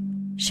Sharon Roy.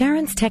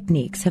 Sharon's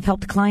techniques have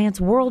helped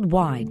clients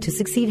worldwide to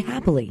succeed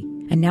happily,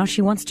 and now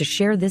she wants to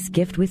share this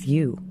gift with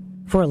you.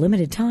 For a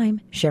limited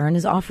time, Sharon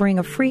is offering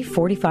a free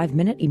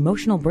 45-minute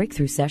emotional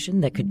breakthrough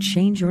session that could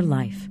change your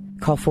life.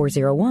 Call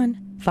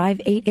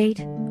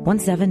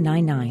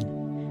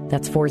 401-588-1799.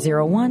 That's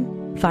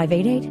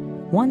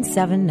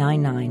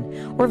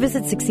 401-588-1799, or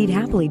visit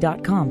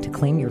succeedhappily.com to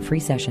claim your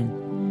free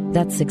session.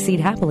 That's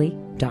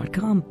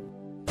succeedhappily.com.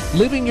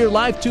 Living your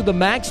life to the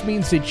max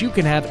means that you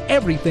can have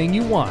everything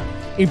you want.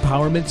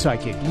 Empowerment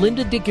Psychic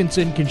Linda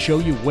Dickinson can show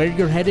you where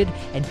you're headed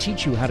and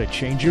teach you how to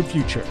change your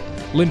future.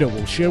 Linda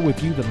will share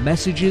with you the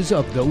messages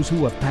of those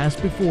who have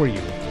passed before you.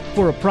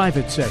 For a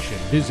private session,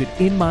 visit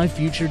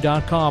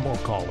inmyfuture.com or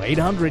call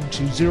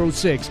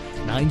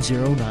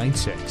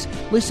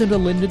 800-206-9096. Listen to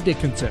Linda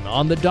Dickinson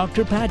on The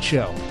Dr. Pat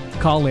Show.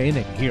 Call in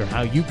and hear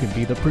how you can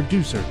be the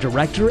producer,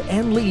 director,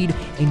 and lead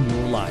in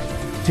your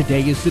life.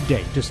 Today is the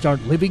day to start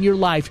living your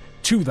life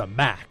to the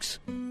max.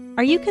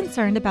 Are you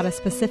concerned about a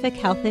specific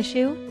health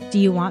issue? Do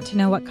you want to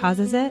know what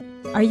causes it?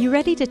 Are you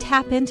ready to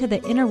tap into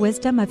the inner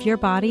wisdom of your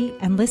body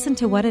and listen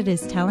to what it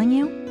is telling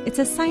you? It's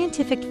a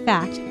scientific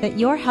fact that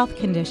your health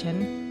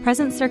condition,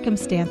 present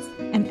circumstance,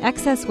 and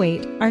excess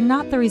weight are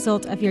not the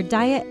result of your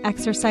diet,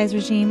 exercise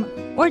regime,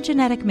 or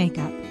genetic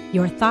makeup.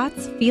 Your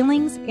thoughts,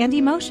 feelings, and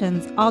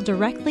emotions all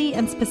directly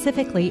and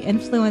specifically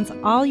influence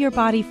all your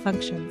body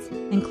functions,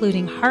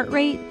 including heart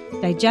rate,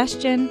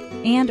 digestion,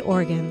 and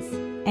organs.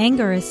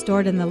 Anger is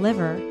stored in the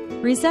liver,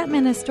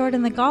 resentment is stored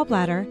in the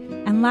gallbladder,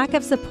 and lack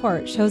of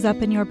support shows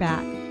up in your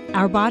back.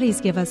 Our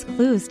bodies give us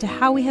clues to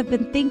how we have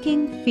been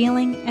thinking,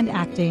 feeling, and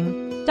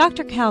acting.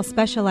 Dr. Cal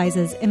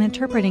specializes in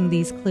interpreting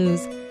these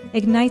clues,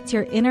 ignites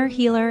your inner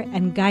healer,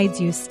 and guides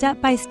you step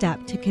by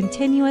step to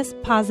continuous,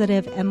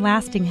 positive, and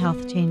lasting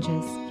health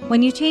changes.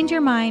 When you change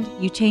your mind,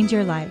 you change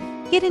your life.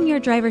 Get in your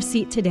driver's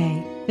seat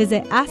today.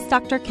 Visit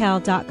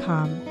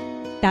AskDrKel.com.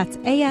 That's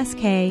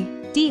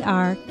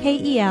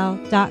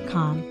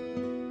AskDrKel.com.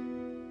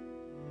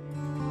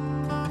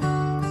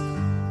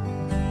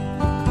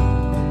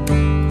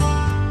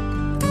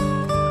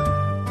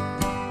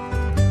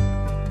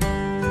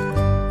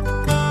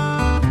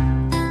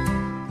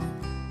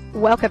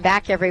 Welcome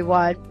back,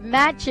 everyone.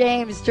 Matt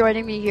James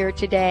joining me here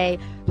today.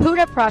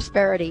 Huna and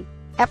Prosperity,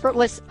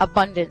 effortless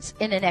abundance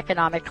in an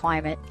economic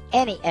climate,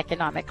 any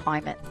economic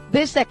climate,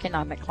 this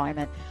economic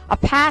climate, a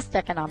past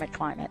economic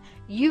climate,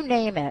 you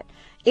name it.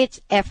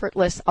 It's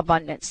effortless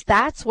abundance.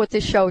 That's what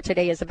this show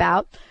today is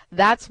about.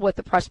 That's what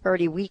the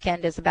Prosperity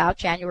Weekend is about,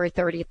 January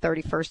 30th,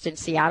 31st in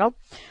Seattle.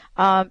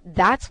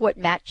 That's what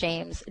Matt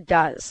James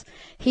does.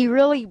 He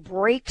really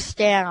breaks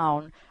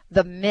down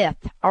the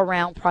myth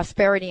around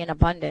prosperity and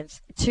abundance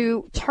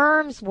to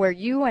terms where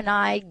you and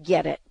I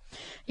get it.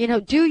 You know,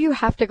 do you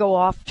have to go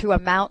off to a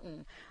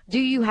mountain? Do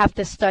you have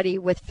to study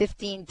with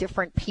 15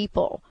 different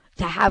people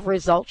to have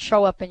results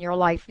show up in your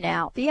life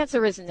now? The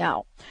answer is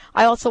no.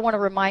 I also want to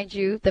remind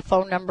you the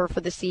phone number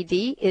for the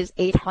CD is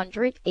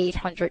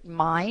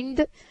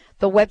 800-800-MIND.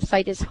 The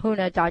website is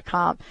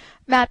Huna.com.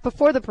 Matt,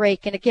 before the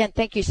break, and again,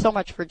 thank you so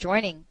much for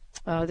joining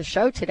the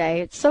show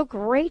today. It's so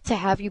great to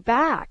have you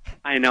back.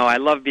 I know. I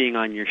love being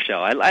on your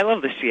show. I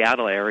love the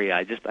Seattle area.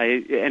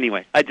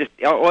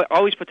 It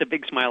always puts a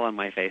big smile on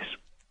my face.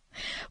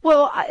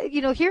 Well,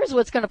 here's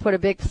what's going to put a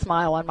big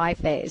smile on my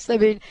face. I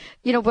mean,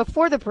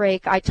 before the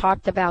break, I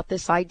talked about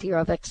this idea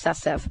of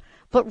excessive.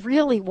 But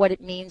really what it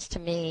means to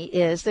me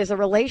is there's a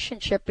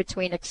relationship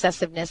between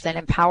excessiveness and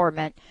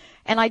empowerment.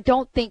 And I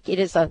don't think it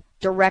is a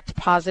direct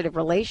positive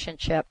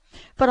relationship.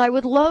 But I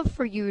would love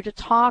for you to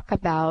talk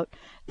about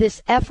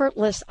this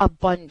effortless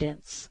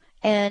abundance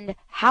and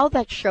how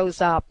that shows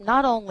up,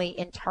 not only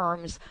in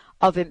terms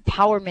of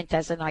empowerment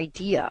as an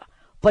idea,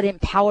 but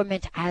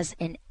empowerment as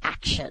an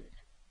action.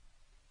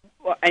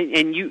 Well,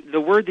 and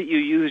the word that you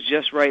used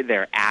just right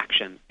there,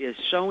 action, is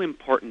so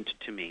important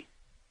to me.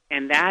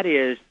 And that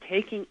is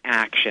taking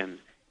action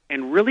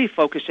and really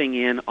focusing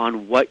in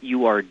on what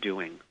you are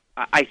doing.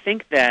 I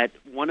think that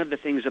one of the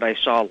things that I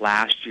saw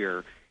last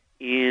year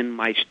in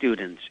my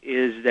students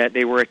is that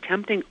they were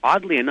attempting,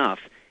 oddly enough,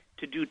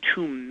 to do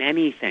too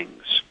many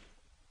things.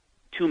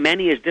 Too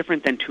many is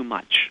different than too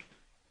much.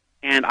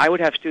 And I would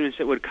have students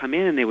that would come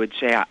in and they would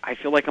say, I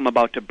feel like I'm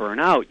about to burn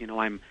out.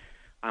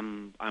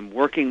 I'm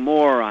working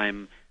more.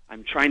 I'm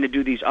trying to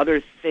do these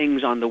other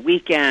things on the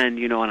weekend,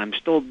 and I'm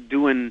still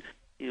doing,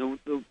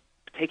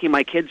 taking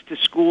my kids to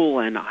school,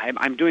 and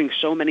I'm doing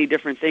so many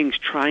different things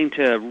trying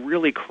to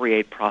really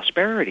create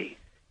prosperity.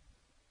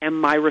 And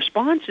my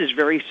response is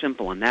very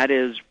simple, and that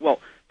is, well,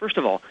 first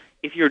of all,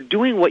 if you're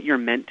doing what you're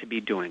meant to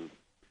be doing,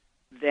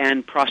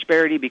 then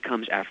prosperity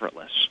becomes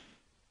effortless.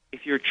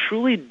 If you're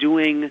truly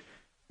doing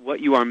what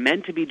you are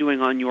meant to be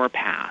doing on your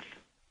path,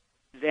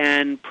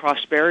 then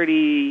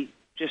prosperity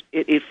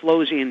it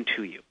flows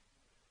into you.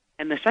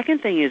 And the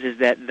second thing is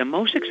that the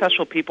most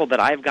successful people that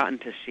I've gotten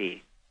to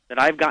see, that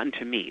I've gotten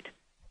to meet,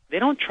 they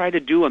don't try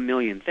to do a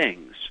million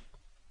things.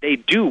 They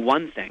do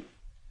one thing.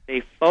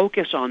 They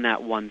focus on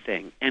that one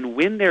thing. And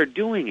when they're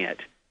doing it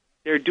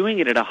at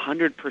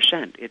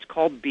 100%. It's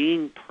called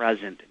being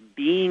present,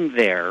 being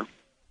there,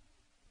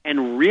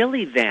 and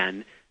really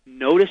then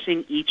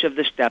noticing each of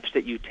the steps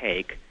that you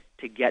take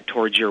to get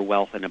towards your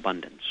wealth and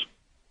abundance.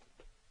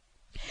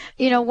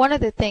 One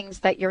of the things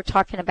that you're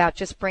talking about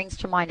just brings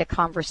to mind a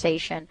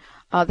conversation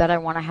that I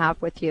want to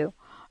have with you.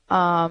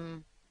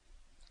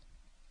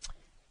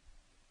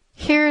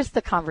 Here's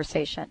the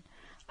conversation.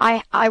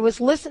 I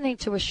was listening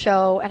to a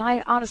show, and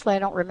I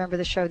don't remember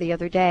the show the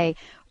other day,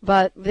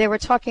 but they were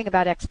talking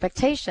about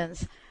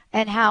expectations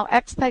and how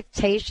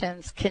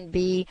expectations can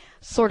be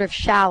sort of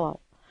shallow.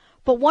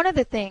 But one of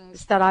the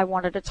things that I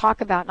wanted to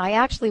talk about, and I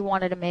actually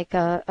wanted to make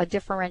a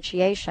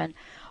differentiation,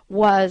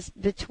 was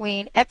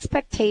between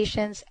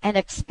expectations and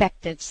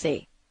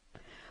expectancy.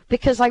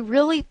 Because I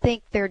really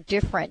think they're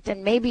different,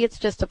 and maybe it's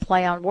just a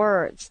play on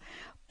words.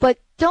 But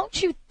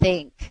don't you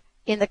think,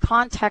 in the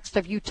context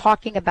of you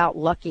talking about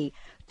lucky,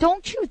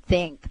 don't you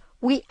think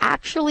we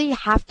actually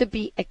have to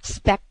be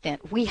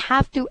expectant? We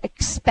have to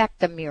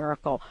expect a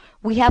miracle.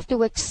 We have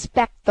to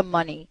expect the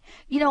money.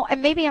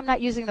 And maybe I'm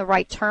not using the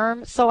right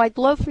term, so I'd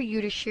love for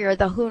you to share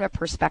the Huna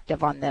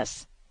perspective on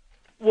this.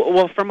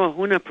 Well, from a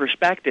Huna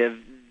perspective,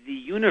 the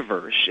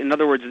universe, in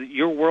other words,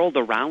 your world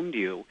around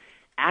you,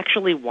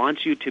 actually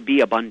wants you to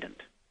be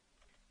abundant.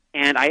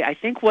 And I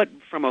think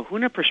from a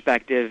Huna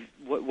perspective,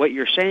 what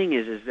you're saying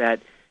is that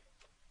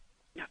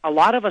a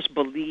lot of us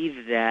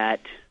believe that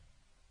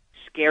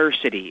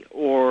scarcity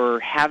or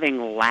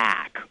having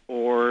lack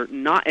or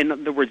not, in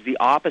other words, the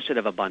opposite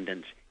of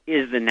abundance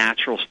is the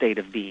natural state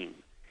of being.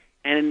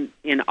 And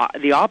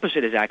the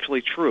opposite is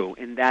actually true,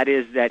 and that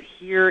is that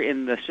here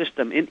in the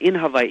system, in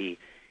Hawaii,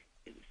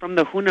 from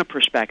the Huna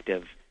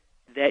perspective,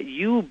 that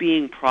you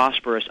being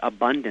prosperous,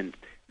 abundant,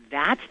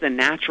 that's the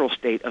natural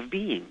state of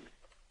being.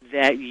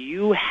 That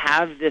you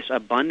have this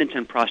abundance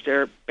and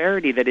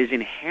prosperity that is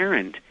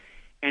inherent,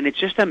 and it's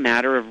just a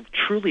matter of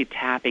truly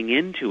tapping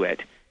into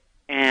it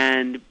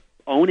and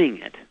owning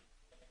it.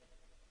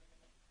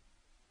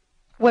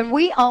 When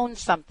we own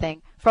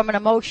something from an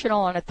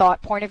emotional and a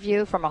thought point of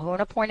view, from a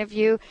Huna point of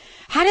view,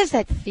 how does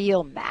that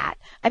feel, Matt?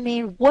 I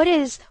mean, what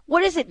does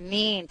it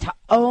mean to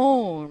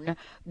own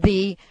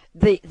the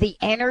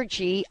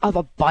energy of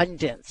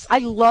abundance? I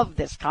love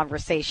this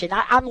conversation.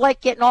 I'm like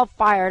getting all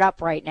fired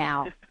up right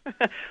now.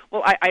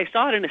 Well, I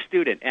saw it in a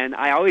student, and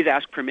I always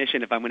ask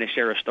permission if I'm going to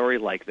share a story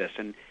like this.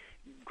 And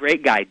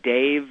great guy,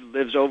 Dave,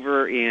 lives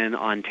over in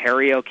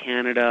Ontario,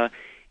 Canada,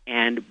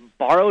 and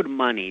borrowed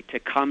money to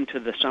come to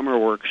the summer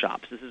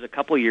workshops. This is a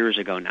couple years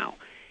ago now.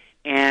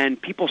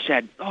 And people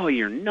said, oh,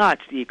 you're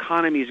nuts. The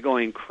economy is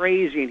going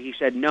crazy. And he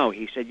said, no.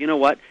 He said, you know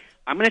what?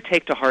 I'm going to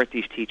take to heart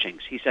these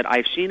teachings. He said,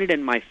 I've seen it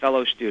in my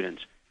fellow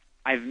students.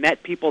 I've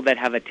met people that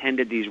have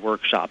attended these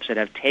workshops that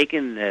have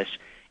taken this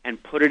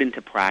and put it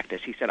into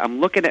practice. He said, I'm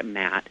looking at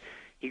Matt.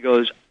 He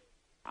goes,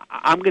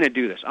 I'm going to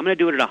do this. I'm going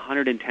to do it at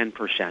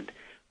 110%.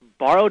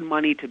 Borrowed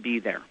money to be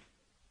there.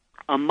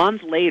 A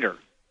month later,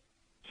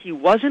 he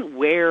wasn't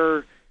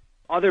where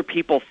other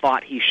people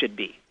thought he should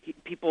be.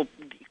 People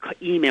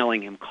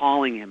emailing him,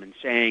 calling him, and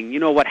saying, you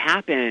know, what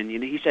happened? You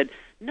know, he said,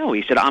 no.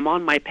 He said, I'm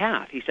on my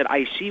path. He said,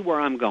 I see where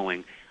I'm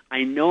going.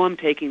 I know I'm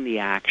taking the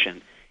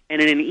action.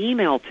 And in an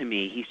email to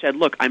me, he said,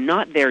 look, I'm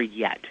not there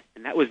yet.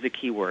 And that was the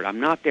key word. I'm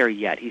not there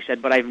yet. He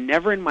said, but I've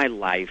never in my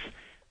life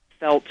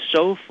felt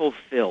so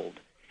fulfilled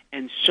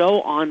and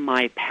so on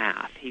my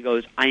path. He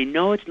goes, I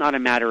know it's not a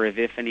matter of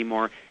if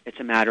anymore. It's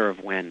a matter of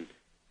when.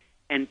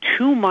 And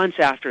 2 months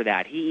after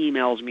that, he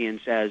emails me and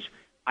says,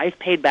 I've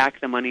paid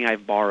back the money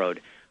I've borrowed.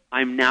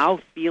 I'm now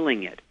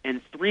feeling it.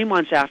 And 3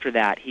 months after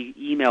that, he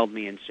emailed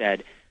me and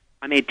said,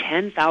 I made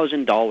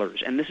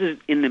 $10,000, and this is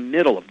in the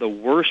middle of the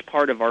worst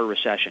part of our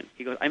recession.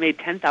 He goes, I made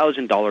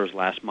 $10,000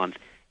 last month.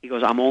 He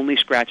goes, I'm only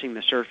scratching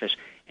the surface.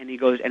 And he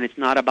goes, and it's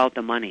not about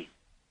the money.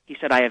 He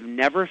said, I have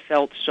never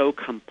felt so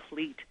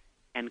complete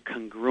and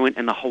congruent,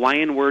 and the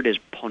Hawaiian word is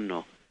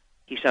pono.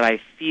 He said, I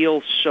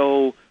feel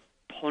so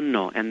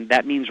pono, and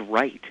that means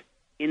right,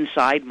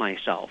 inside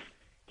myself.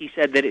 He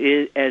said that it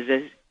is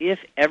as if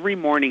every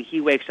morning he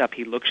wakes up,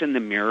 he looks in the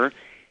mirror,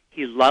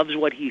 he loves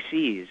what he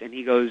sees, and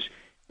he goes,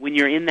 when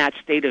you're in that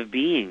state of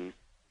being,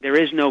 there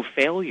is no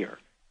failure.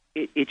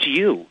 It's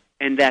you.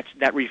 And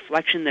that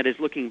reflection that is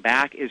looking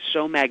back is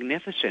so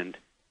magnificent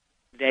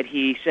that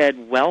he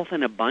said wealth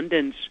and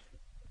abundance,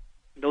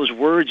 those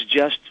words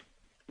just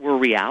were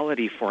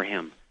reality for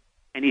him.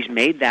 And he's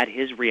made that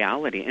his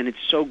reality. And it's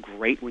so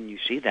great when you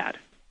see that.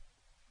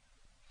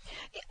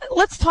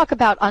 Let's talk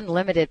about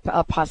unlimited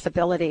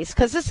possibilities,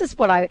 because this is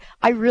what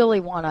I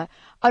really want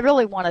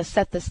to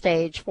set the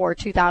stage for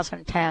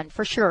 2010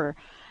 for sure.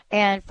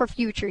 And for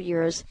future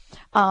years,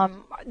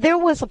 there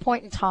was a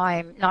point in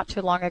time not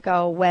too long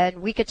ago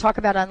when we could talk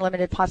about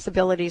unlimited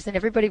possibilities and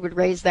everybody would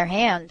raise their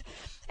hand.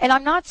 And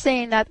I'm not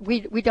saying that we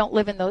don't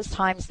live in those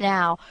times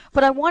now,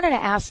 but I wanted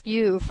to ask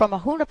you from a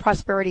Huna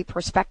Prosperity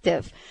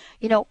perspective,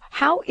 you know,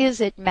 how is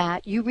it,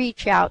 Matt, you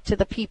reach out to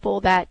the people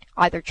that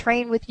either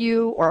train with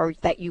you or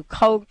that you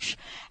coach?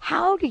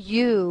 How do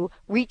you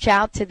reach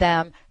out to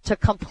them to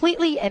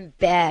completely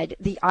embed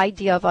the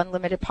idea of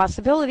unlimited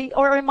possibility,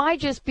 or am I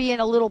just being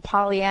a little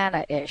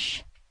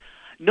Pollyanna-ish?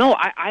 No,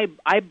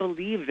 I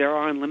believe there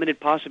are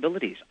unlimited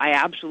possibilities. I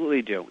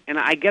absolutely do. And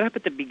I get up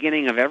at the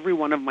beginning of every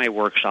one of my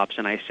workshops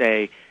and I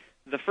say,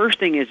 the first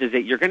thing is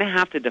that you're going to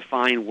have to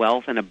define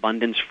wealth and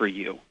abundance for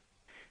you.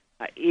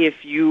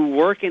 If you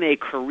work in a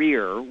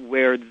career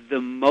where the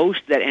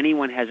most that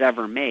anyone has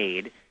ever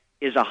made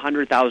is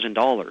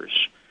 $100,000,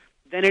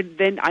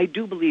 then I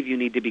do believe you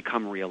need to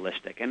become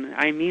realistic. And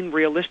I mean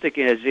realistic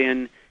as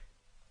in,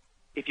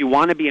 if you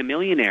want to be a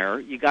millionaire,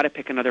 you got to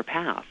pick another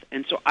path.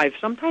 And so I've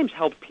sometimes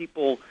helped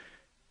people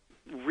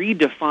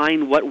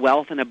redefine what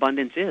wealth and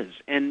abundance is.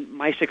 And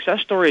my success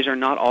stories are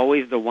not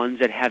always the ones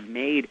that have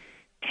made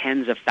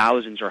tens of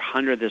thousands or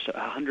hundreds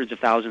of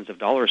thousands of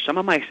dollars. Some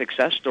of my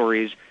success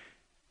stories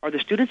are the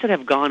students that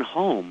have gone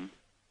home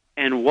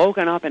and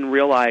woken up and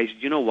realized,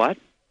 you know what?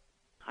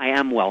 I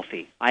am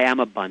wealthy. I am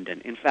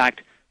abundant. In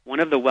fact, one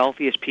of the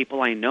wealthiest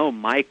people I know,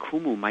 my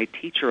kumu, my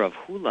teacher of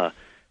hula,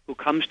 who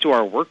comes to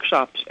our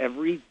workshops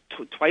every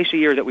twice a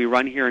year that we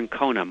run here in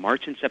Kona,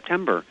 March and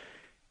September,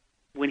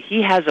 when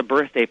he has a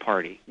birthday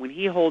party, when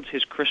he holds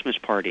his Christmas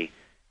party,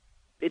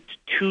 it's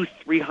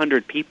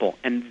 200-300 people,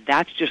 and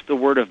that's just the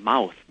word of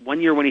mouth.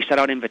 One year when he set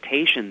out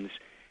invitations,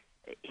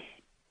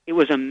 it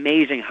was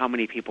amazing how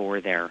many people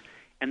were there.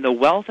 And the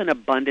wealth and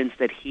abundance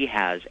that he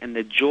has and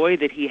the joy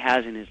that he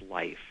has in his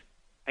life,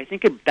 I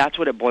think that's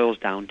what it boils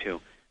down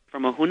to.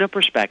 From a Huna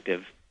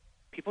perspective,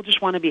 people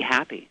just want to be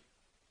happy.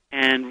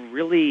 And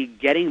really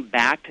getting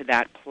back to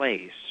that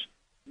place,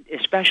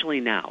 especially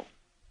now,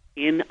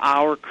 in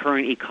our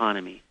current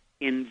economy,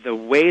 in the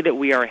way that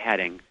we are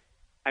heading,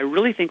 I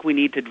really think we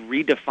need to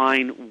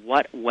redefine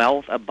what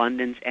wealth,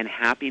 abundance, and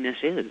happiness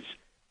is.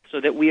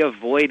 so that we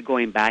avoid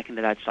going back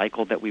into that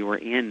cycle that we were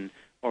in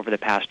over the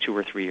past 2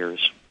 or 3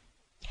 years.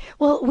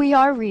 Well, we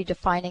are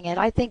redefining it.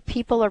 I think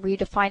people are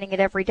redefining it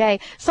every day.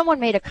 Someone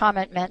made a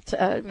comment, Matt,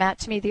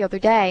 to me the other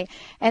day,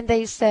 and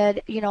they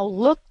said,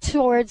 look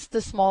towards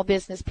the small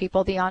business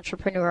people, the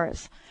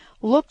entrepreneurs.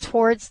 Look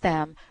towards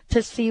them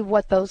to see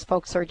what those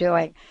folks are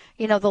doing.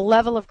 The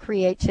level of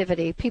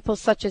creativity, people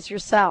such as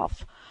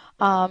yourself.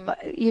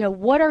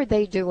 What are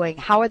they doing?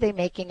 How are they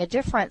making a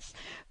difference?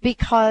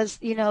 Because,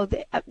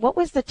 what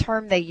was the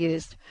term they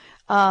used?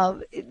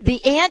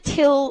 The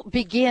anthill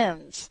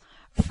begins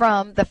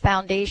from the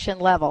foundation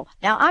level.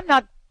 Now, I'm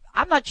not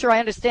sure I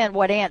understand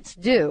what ants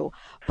do,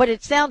 but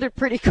it sounded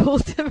pretty cool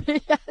to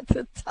me at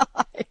the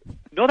time.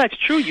 No, that's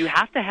true. You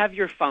have to have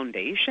your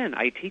foundation.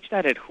 I teach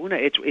that at Huna.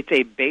 It's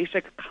a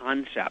basic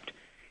concept.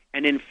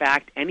 And in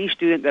fact, any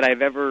student that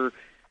I've ever...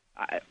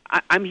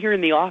 I'm here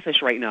in the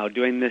office right now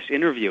doing this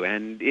interview,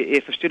 and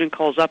if a student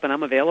calls up and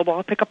I'm available,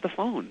 I'll pick up the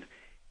phone.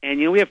 And,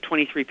 we have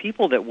 23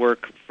 people that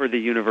work for the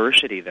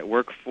university, that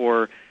work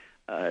for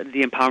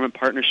the Empowerment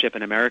Partnership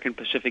and American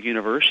Pacific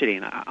University,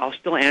 and I'll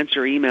still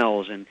answer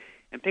emails and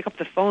pick up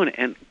the phone.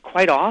 And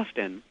quite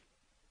often,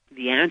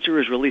 the answer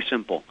is really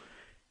simple.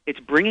 It's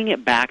bringing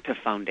it back to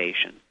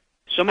foundation.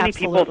 So many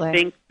people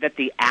think that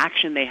the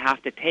action they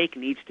have to take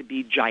needs to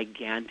be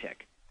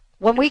gigantic.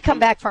 When we come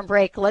back from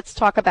break, let's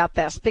talk about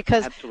this,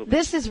 because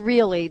this is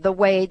really the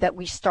way that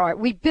we start.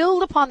 We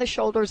build upon the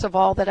shoulders of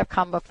all that have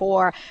come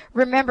before.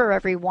 Remember,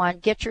 everyone,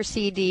 get your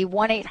CD,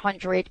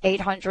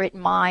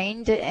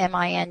 1-800-800-MIND,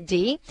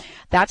 M-I-N-D.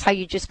 That's how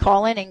you just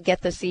call in and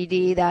get the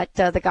CD, that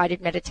the guided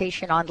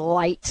meditation on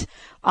light.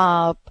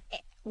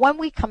 When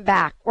we come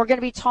back, we're going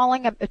to be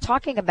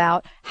talking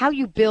about how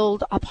you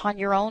build upon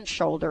your own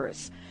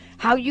shoulders,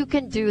 how you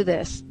can do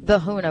this the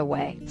Huna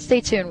way.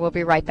 Stay tuned. We'll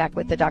be right back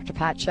with the Dr.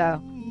 Pat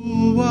Show.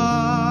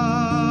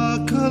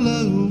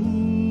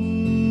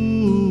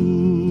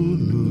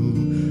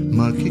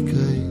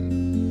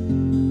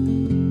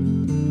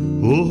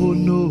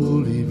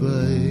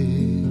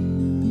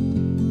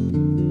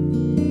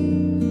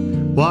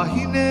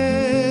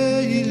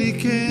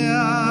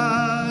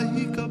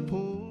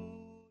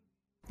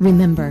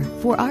 Remember,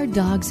 for our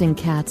dogs and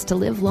cats to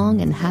live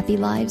long and happy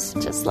lives,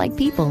 just like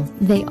people,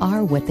 they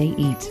are what they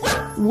eat.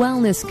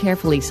 Wellness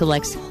carefully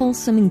selects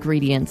wholesome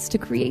ingredients to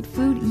create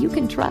food you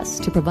can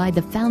trust to provide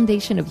the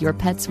foundation of your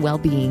pet's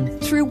well-being.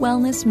 True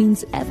wellness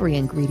means every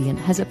ingredient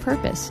has a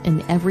purpose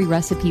in every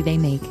recipe they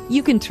make.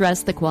 You can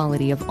trust the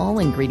quality of all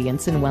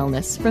ingredients in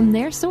wellness from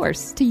their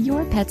source to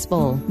your pet's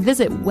bowl.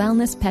 Visit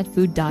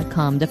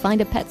wellnesspetfood.com to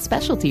find a pet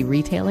specialty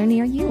retailer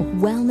near you.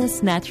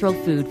 Wellness natural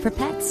food for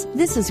pets.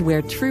 This is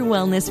where true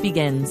wellness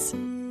begins.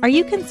 Are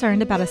you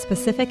concerned about a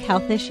specific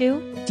health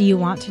issue? Do you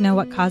want to know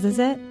what causes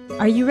it?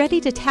 Are you ready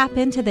to tap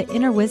into the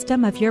inner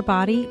wisdom of your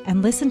body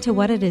and listen to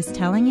what it is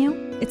telling you?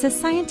 It's a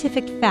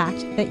scientific fact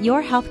that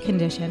your health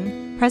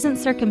condition, present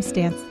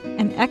circumstance,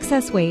 and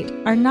excess weight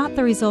are not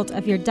the result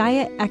of your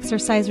diet,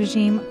 exercise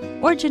regime,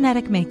 or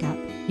genetic makeup.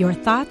 Your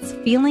thoughts,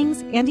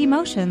 feelings, and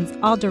emotions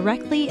all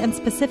directly and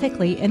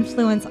specifically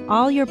influence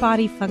all your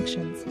body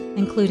functions,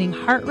 including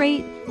heart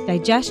rate,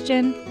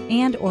 digestion,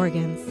 and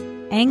organs.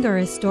 Anger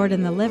is stored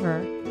in the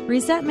liver,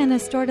 resentment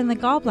is stored in the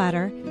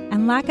gallbladder,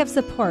 and lack of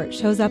support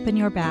shows up in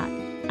your back.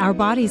 Our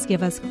bodies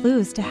give us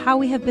clues to how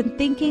we have been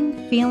thinking,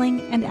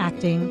 feeling, and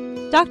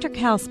acting. Dr.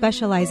 Cal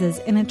specializes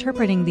in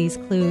interpreting these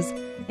clues,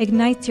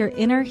 ignites your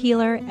inner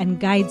healer, and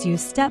guides you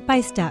step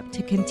by step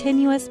to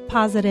continuous,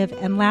 positive,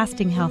 and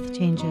lasting health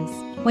changes.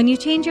 When you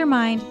change your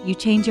mind, you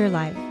change your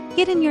life.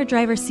 Get in your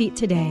driver's seat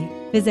today.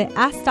 Visit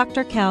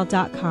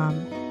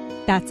AskDrKel.com.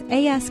 That's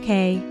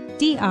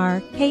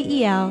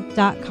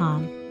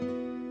AskDrKel.com.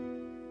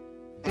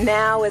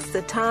 Now is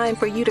the time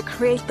for you to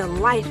create the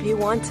life you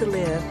want to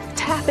live.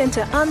 Tap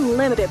into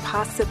unlimited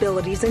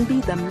possibilities and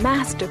be the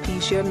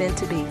masterpiece you're meant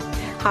to be.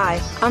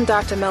 Hi, I'm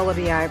Dr.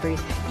 Melody Ivory,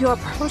 your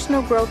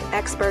personal growth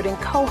expert and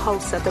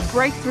co-host of the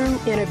Breakthrough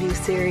Interview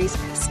Series,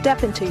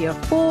 Step Into Your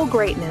Full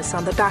Greatness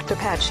on the Dr.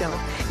 Pat Show.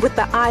 With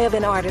the eye of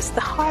an artist,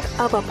 the heart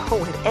of a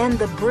poet, and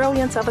the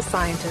brilliance of a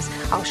scientist,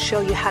 I'll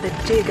show you how to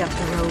dig up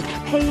the road,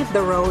 pave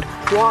the road,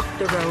 walk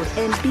the road,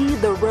 and be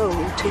the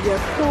road to your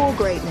full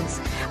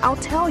greatness. I'll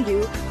tell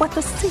you what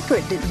the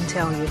secret didn't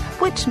tell you,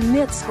 which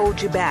myths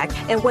hold you back,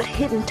 and what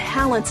hidden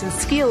talents and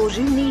skills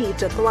you need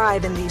to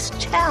thrive in these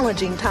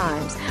challenging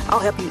times. I'll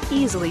help you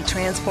easily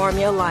transform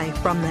your life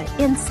from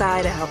the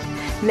inside out.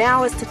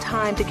 Now is the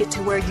time to get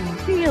to where you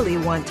really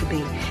want to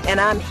be, and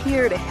I'm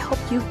here to help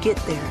you get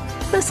there.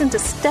 Listen to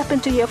Step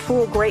Into Your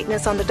Full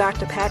Greatness on the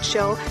Dr. Pat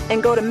Show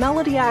and go to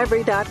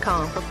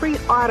melodyivory.com for free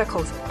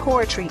articles,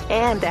 poetry,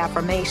 and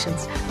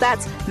affirmations.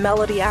 That's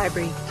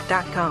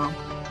melodyivory.com.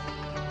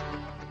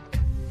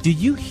 Do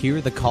you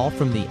hear the call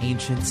from the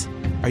ancients?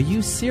 Are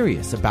you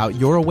serious about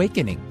your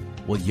awakening?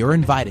 Well, you're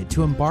invited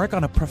to embark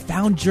on a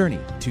profound journey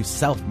to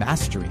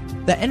self-mastery.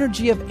 The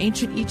energy of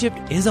ancient Egypt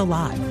is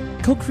alive.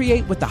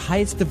 Co-create with the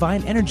highest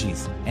divine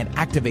energies and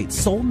activate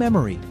soul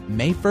memory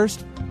May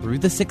 1st through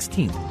the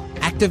 16th.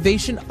 Activate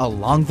Activation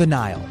Along the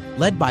Nile,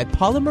 led by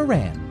Paula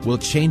Moran, will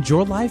change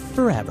your life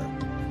forever.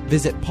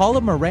 Visit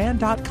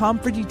paulamoran.com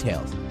for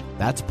details.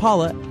 That's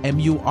Paula,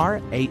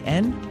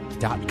 MURAN.com.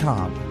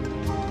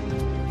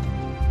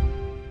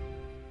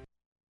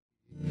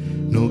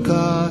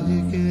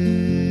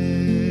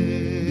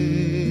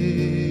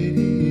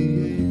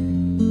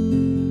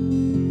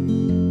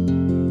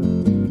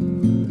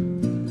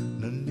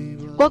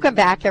 Welcome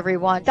back,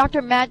 everyone.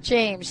 Dr. Matt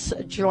James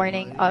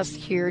joining us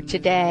here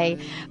today.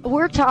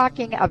 We're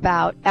talking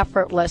about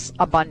effortless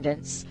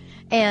abundance.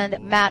 And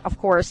Matt, of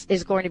course,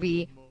 is going to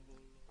be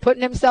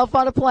putting himself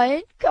on a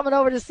plane, coming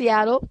over to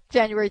Seattle,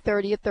 January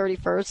 30th,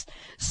 31st,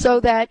 so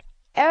that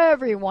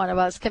every one of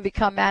us can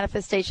become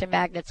manifestation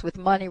magnets with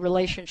money,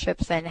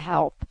 relationships, and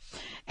health.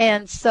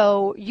 And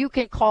so you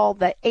can call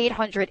the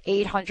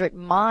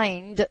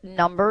 800-800-MIND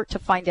number to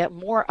find out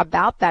more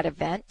about that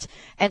event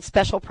and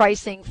special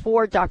pricing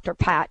for Dr.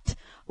 Pat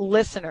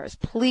listeners.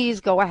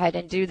 Please go ahead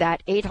and do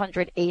that,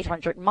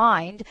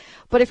 800-800-MIND.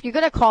 But if you're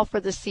going to call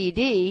for the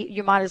CD,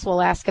 you might as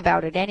well ask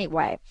about it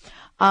anyway.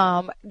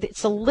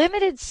 It's a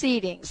limited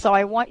seating, so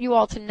I want you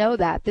all to know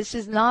that. This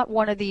is not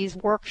one of these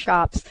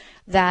workshops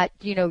that,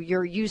 you know,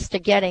 you're used to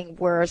getting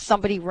where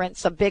somebody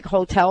rents a big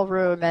hotel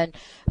room and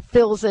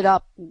fills it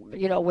up,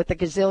 you know, with a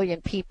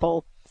gazillion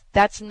people.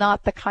 That's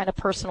not the kind of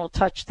personal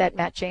touch that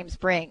Matt James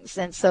brings.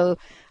 And so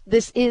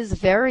this is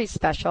very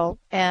special,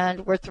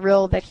 and we're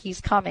thrilled that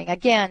he's coming.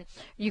 Again,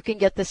 you can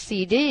get the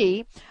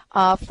CD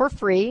for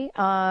free,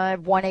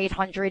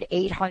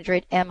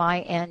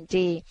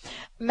 1-800-800-MIND.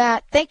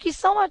 Matt, thank you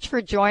so much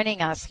for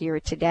joining us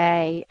here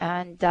today.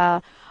 And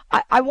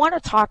I want to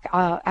talk,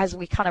 as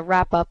we kind of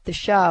wrap up the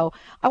show,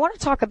 I want to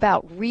talk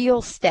about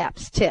real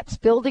steps, tips,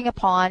 building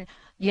upon,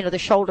 you know, the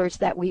shoulders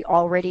that we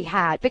already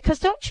had. Because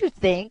don't you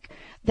think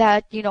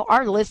that, you know,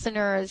 our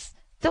listeners,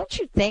 don't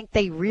you think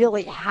they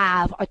really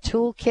have a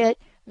toolkit?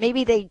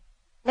 Maybe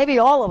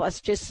all of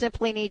us just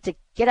simply need to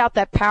get out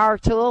that power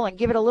tool and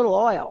give it a little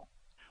oil.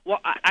 Well,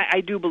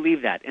 I do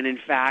believe that. And in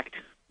fact,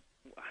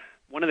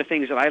 one of the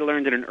things that I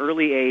learned at an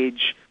early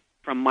age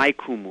from my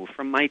kumu,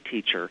 from my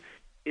teacher,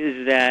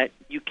 is that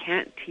you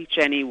can't teach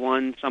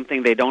anyone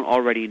something they don't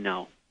already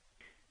know.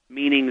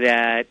 Meaning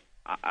that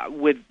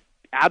with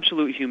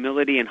absolute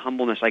humility and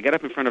humbleness, I get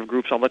up in front of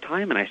groups all the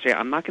time and I say,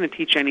 I'm not going to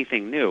teach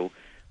anything new.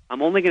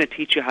 I'm only going to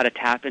teach you how to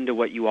tap into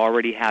what you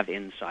already have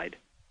inside.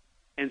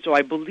 And so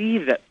I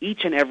believe that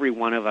each and every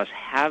one of us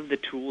have the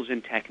tools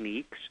and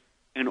techniques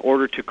in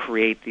order to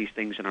create these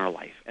things in our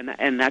life.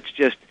 And that's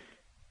just,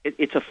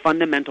 it's a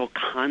fundamental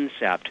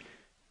concept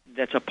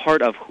that's a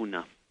part of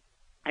Huna.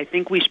 I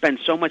think we spend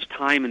so much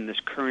time in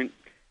this current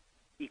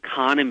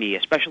economy,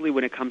 especially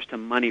when it comes to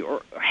money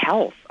or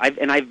health.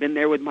 I've been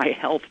there with my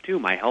health too.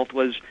 My health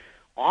was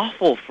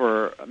awful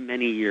for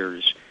many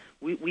years.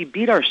 We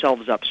beat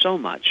ourselves up so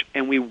much,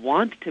 and we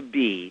want to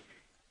be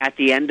at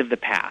the end of the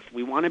path.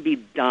 We want to be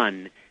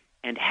done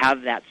and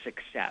have that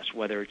success,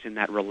 whether it's in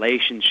that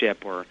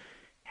relationship or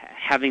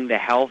having the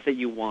health that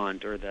you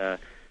want or the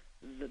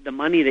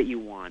money that you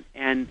want.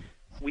 And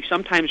we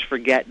sometimes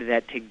forget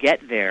that to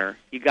get there,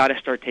 you got to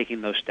start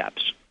taking those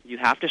steps. You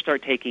have to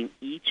start taking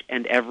each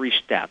and every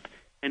step.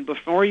 And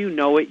before you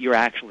know it, you're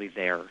actually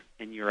there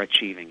and you're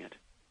achieving it.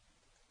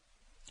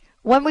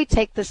 When we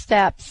take the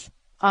steps,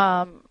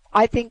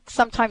 I think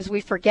sometimes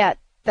we forget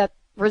that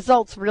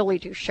results really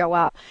do show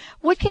up.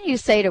 What can you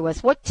say to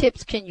us? What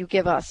tips can you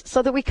give us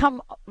so that we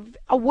become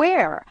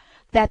aware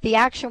that the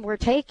action we're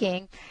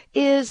taking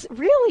is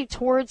really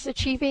towards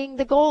achieving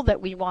the goal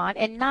that we want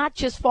and not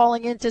just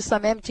falling into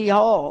some empty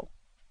hole?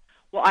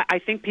 Well, I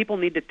think people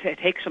need to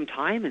take some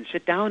time and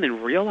sit down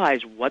and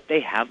realize what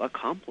they have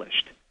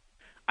accomplished.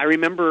 I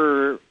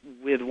remember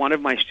with one of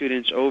my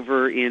students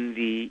over in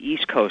the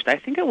East Coast, I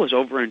think it was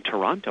over in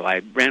Toronto.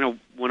 I ran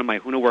one of my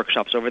Huna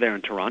workshops over there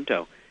in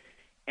Toronto.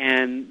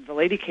 And the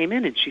lady came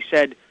in and she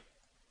said,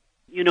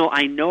 you know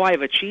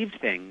I've achieved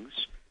things,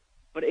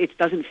 but it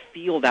doesn't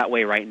feel that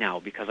way right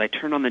now because I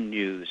turn on the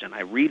news and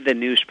I read the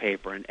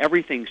newspaper and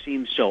everything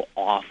seems so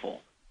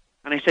awful.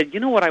 And I said, you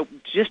know what,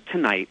 just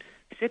tonight,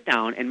 sit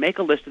down and make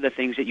a list of the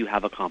things that you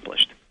have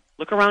accomplished.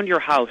 Look around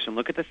your house and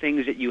look at the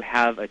things that you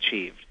have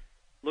achieved.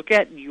 Look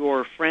at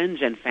your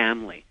friends and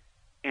family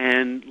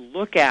and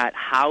look at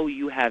how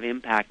you have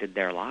impacted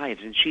their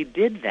lives. And she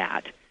did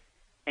that.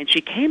 And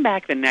she came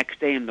back the next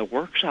day in the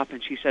workshop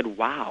and she said,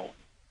 wow.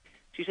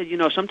 She said,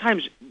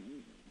 sometimes,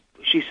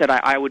 she said,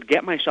 I would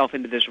get myself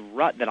into this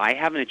rut that I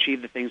haven't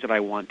achieved the things that I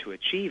want to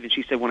achieve. And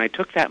she said, when I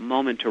took that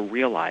moment to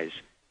realize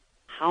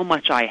how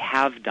much I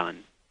have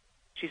done,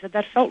 she said,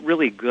 that felt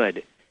really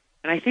good.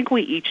 And I think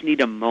we each need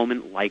a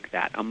moment like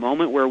that, a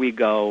moment where we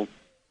go,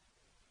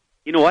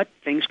 you know what,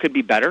 things could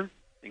be better,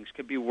 things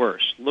could be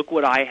worse. Look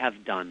what I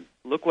have done.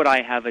 Look what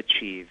I have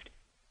achieved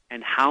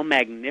and how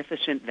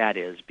magnificent that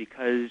is,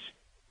 because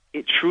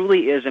it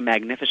truly is a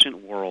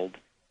magnificent world.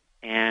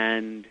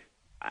 And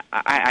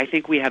I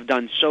think we have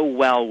done so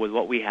well with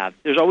what we have.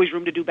 There's always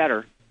room to do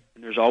better,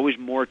 and there's always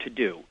more to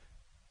do.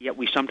 Yet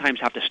we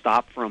sometimes have to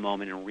stop for a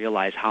moment and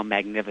realize how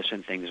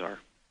magnificent things are.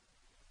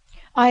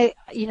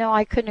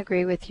 I couldn't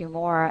agree with you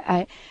more.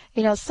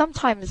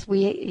 Sometimes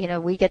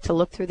we get to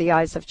look through the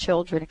eyes of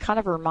children. It kind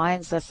of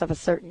reminds us of a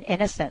certain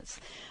innocence,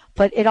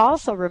 but it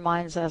also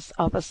reminds us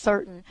of a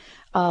certain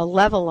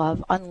level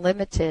of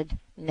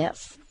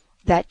unlimitedness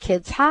that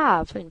kids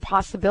have and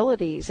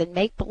possibilities and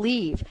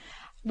make-believe.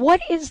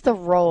 What is the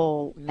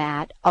role,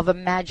 Matt, of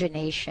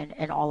imagination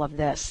in all of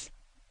this?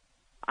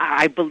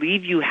 I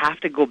believe you have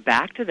to go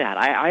back to that.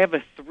 I have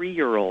a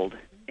 3-year-old,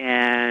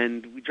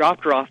 and we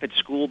dropped her off at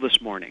school this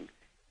morning.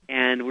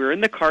 And we were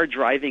in the car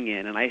driving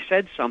in, and I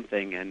said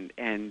something,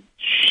 and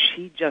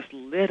she just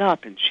lit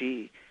up, and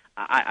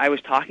I was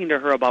talking to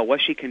her about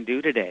what she can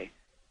do today.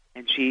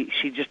 And she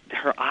just,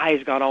 her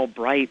eyes got all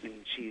bright,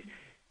 and she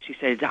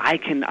said, I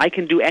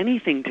can do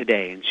anything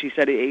today. And she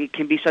said, it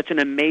can be such an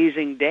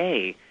amazing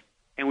day.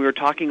 And we were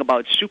talking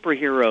about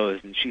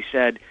superheroes, and she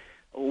said,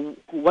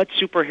 what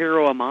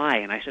superhero am I?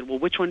 And I said, well,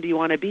 which one do you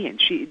want to be?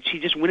 And she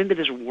just went into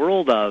this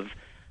world of,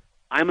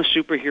 I'm a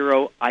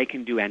superhero, I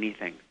can do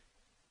anything.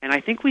 And I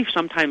think we've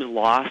sometimes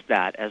lost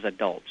that as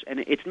adults.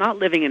 And it's not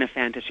living in a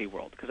fantasy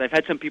world, because I've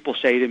had some people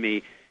say to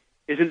me,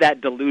 isn't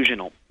that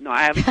delusional? No,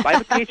 I have a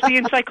PhD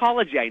in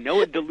psychology. I know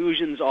what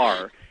delusions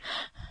are.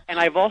 And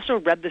I've also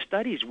read the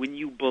studies. When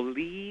you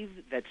believe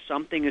that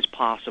something is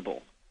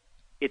possible,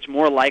 it's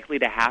more likely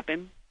to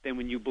happen than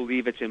when you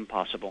believe it's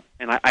impossible.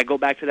 And I go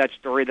back to that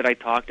story that I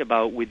talked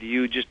about with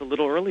you just a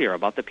little earlier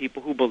about the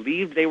people who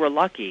believed they were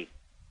lucky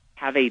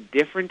have a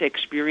different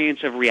experience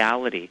of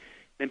reality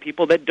than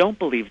people that don't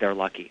believe they're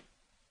lucky.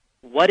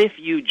 What if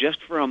you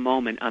just for a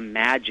moment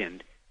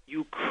imagined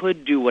you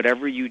could do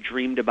whatever you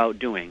dreamed about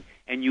doing,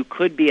 and you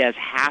could be as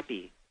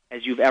happy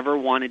as you've ever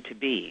wanted to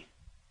be?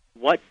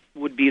 What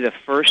would be the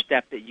first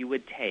step that you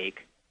would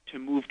take to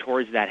move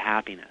towards that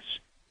happiness?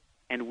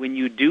 And when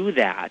you do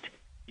that,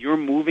 you're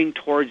moving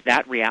towards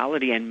that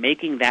reality and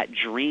making that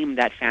dream,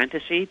 that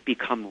fantasy,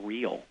 become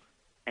real.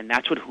 And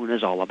that's what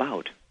Huna's all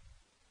about.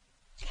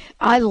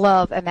 I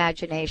love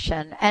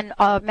imagination. And,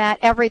 Matt,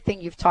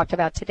 everything you've talked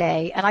about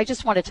today, and I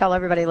just want to tell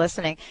everybody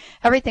listening,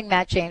 everything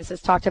Matt James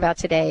has talked about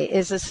today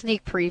is a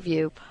sneak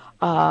preview,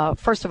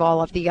 first of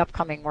all, of the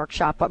upcoming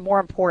workshop, but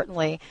more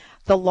importantly,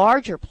 the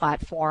larger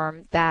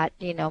platform that,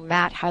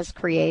 Matt has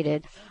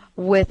created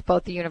with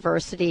both the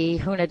university,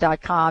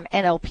 Huna.com,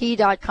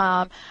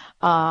 NLP.com,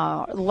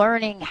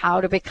 learning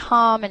how to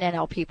become an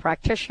NLP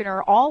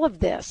practitioner. All of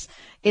this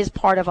is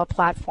part of a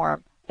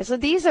platform. So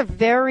these are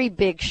very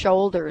big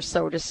shoulders,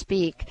 so to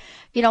speak.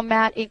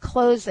 Matt, in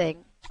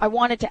closing, I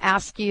wanted to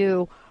ask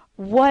you,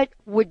 what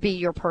would be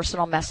your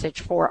personal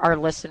message for our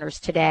listeners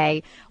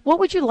today? What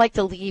would you like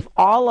to leave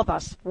all of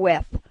us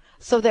with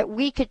so that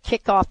we could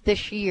kick off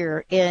this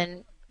year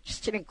in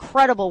just an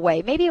incredible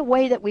way, maybe a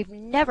way that we've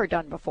never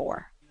done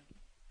before?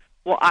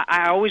 Well,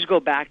 I always go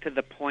back to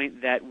the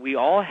point that we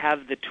all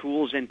have the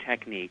tools and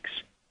techniques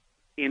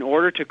in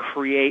order to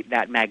create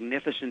that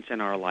magnificence in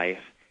our life.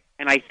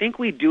 And I think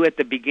we do at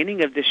the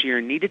beginning of this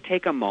year need to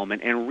take a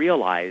moment and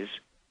realize,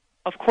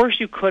 of course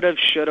you could have,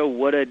 should have,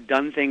 would have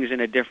done things in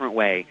a different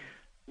way.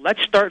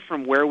 Let's start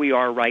from where we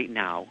are right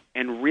now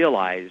and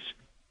realize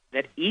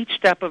that each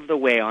step of the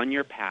way on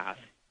your path,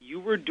 you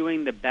were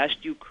doing the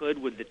best you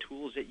could with the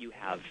tools that you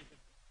have.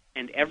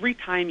 And every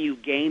time you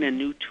gain a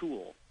new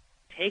tool,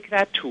 take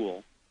that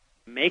tool,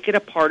 make it a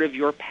part of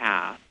your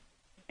path,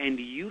 and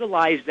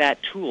utilize that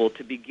tool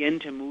to begin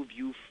to move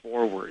you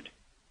forward.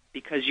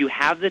 Because you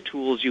have the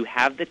tools, you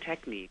have the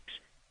techniques,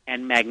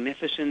 and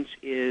magnificence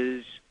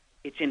it's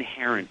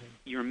inherent.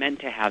 You're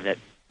meant to have it,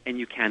 and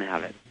you can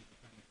have it.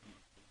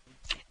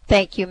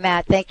 Thank you,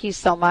 Matt. Thank you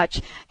so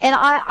much. And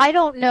I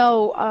don't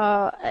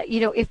know,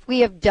 if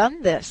we have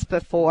done this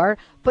before,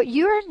 but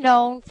you're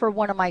known for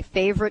one of my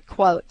favorite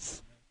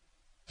quotes.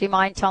 Do you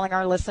mind telling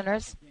our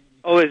listeners?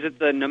 Oh, is it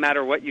the no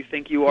matter what you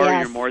think you are,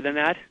 Yes. you're more than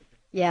that?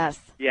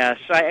 Yes. Yes.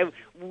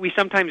 We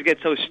sometimes get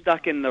so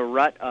stuck in the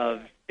rut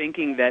of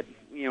thinking that,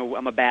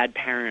 I'm a bad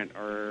parent,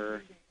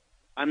 or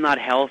I'm not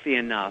healthy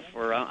enough,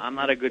 or I'm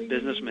not a good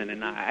businessman.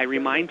 And I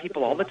remind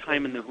people all the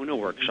time in the Huna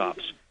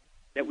workshops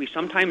that we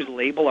sometimes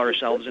label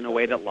ourselves in a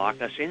way that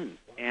lock us in.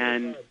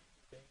 And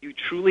you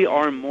truly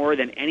are more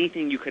than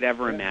anything you could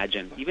ever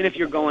imagine. Even if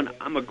you're going,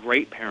 I'm a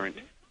great parent,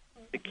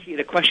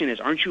 the question is,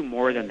 aren't you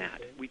more than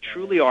that? We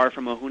truly are,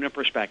 from a Huna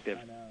perspective,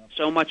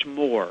 so much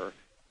more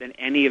than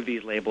any of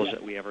these labels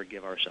that we ever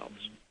give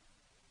ourselves.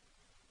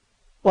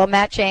 Well,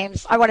 Matt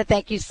James, I want to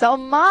thank you so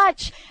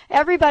much.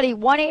 Everybody,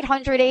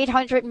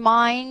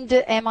 1-800-800-MIND,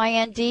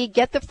 M-I-N-D,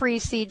 get the free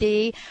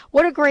CD.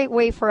 What a great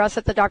way for us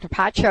at the Dr.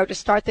 Pat Show to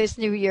start this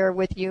new year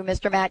with you,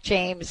 Mr. Matt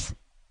James.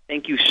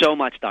 Thank you so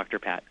much, Dr.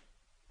 Pat.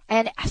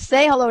 And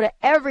say hello to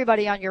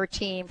everybody on your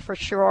team for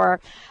sure.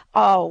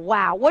 Oh,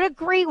 wow. What a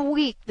great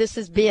week this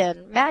has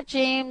been. Matt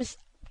James,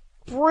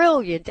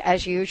 brilliant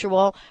as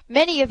usual.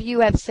 Many of you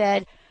have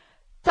said,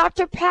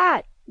 Dr.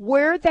 Pat,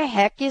 where the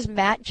heck is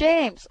Matt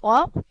James?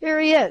 Well,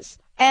 here he is.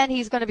 And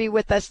he's going to be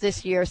with us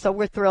this year, so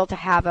we're thrilled to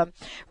have him.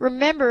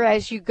 Remember,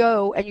 as you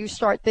go and you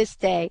start this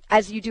day,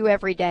 as you do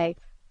every day,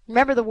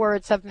 remember the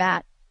words of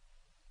Matt.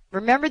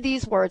 Remember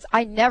these words.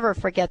 I never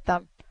forget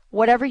them.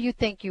 Whatever you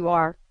think you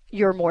are,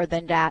 you're more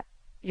than that.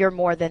 You're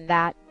more than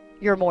that.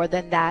 You're more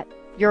than that.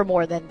 You're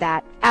more than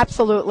that.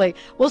 Absolutely.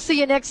 We'll see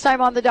you next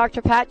time on The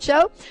Dr. Pat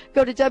Show.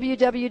 Go to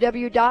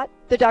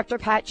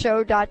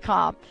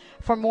www.thedrpatshow.com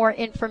for more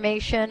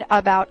information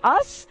about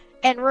us.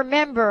 And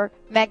remember,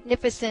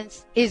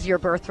 magnificence is your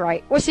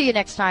birthright. We'll see you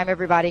next time,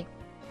 everybody.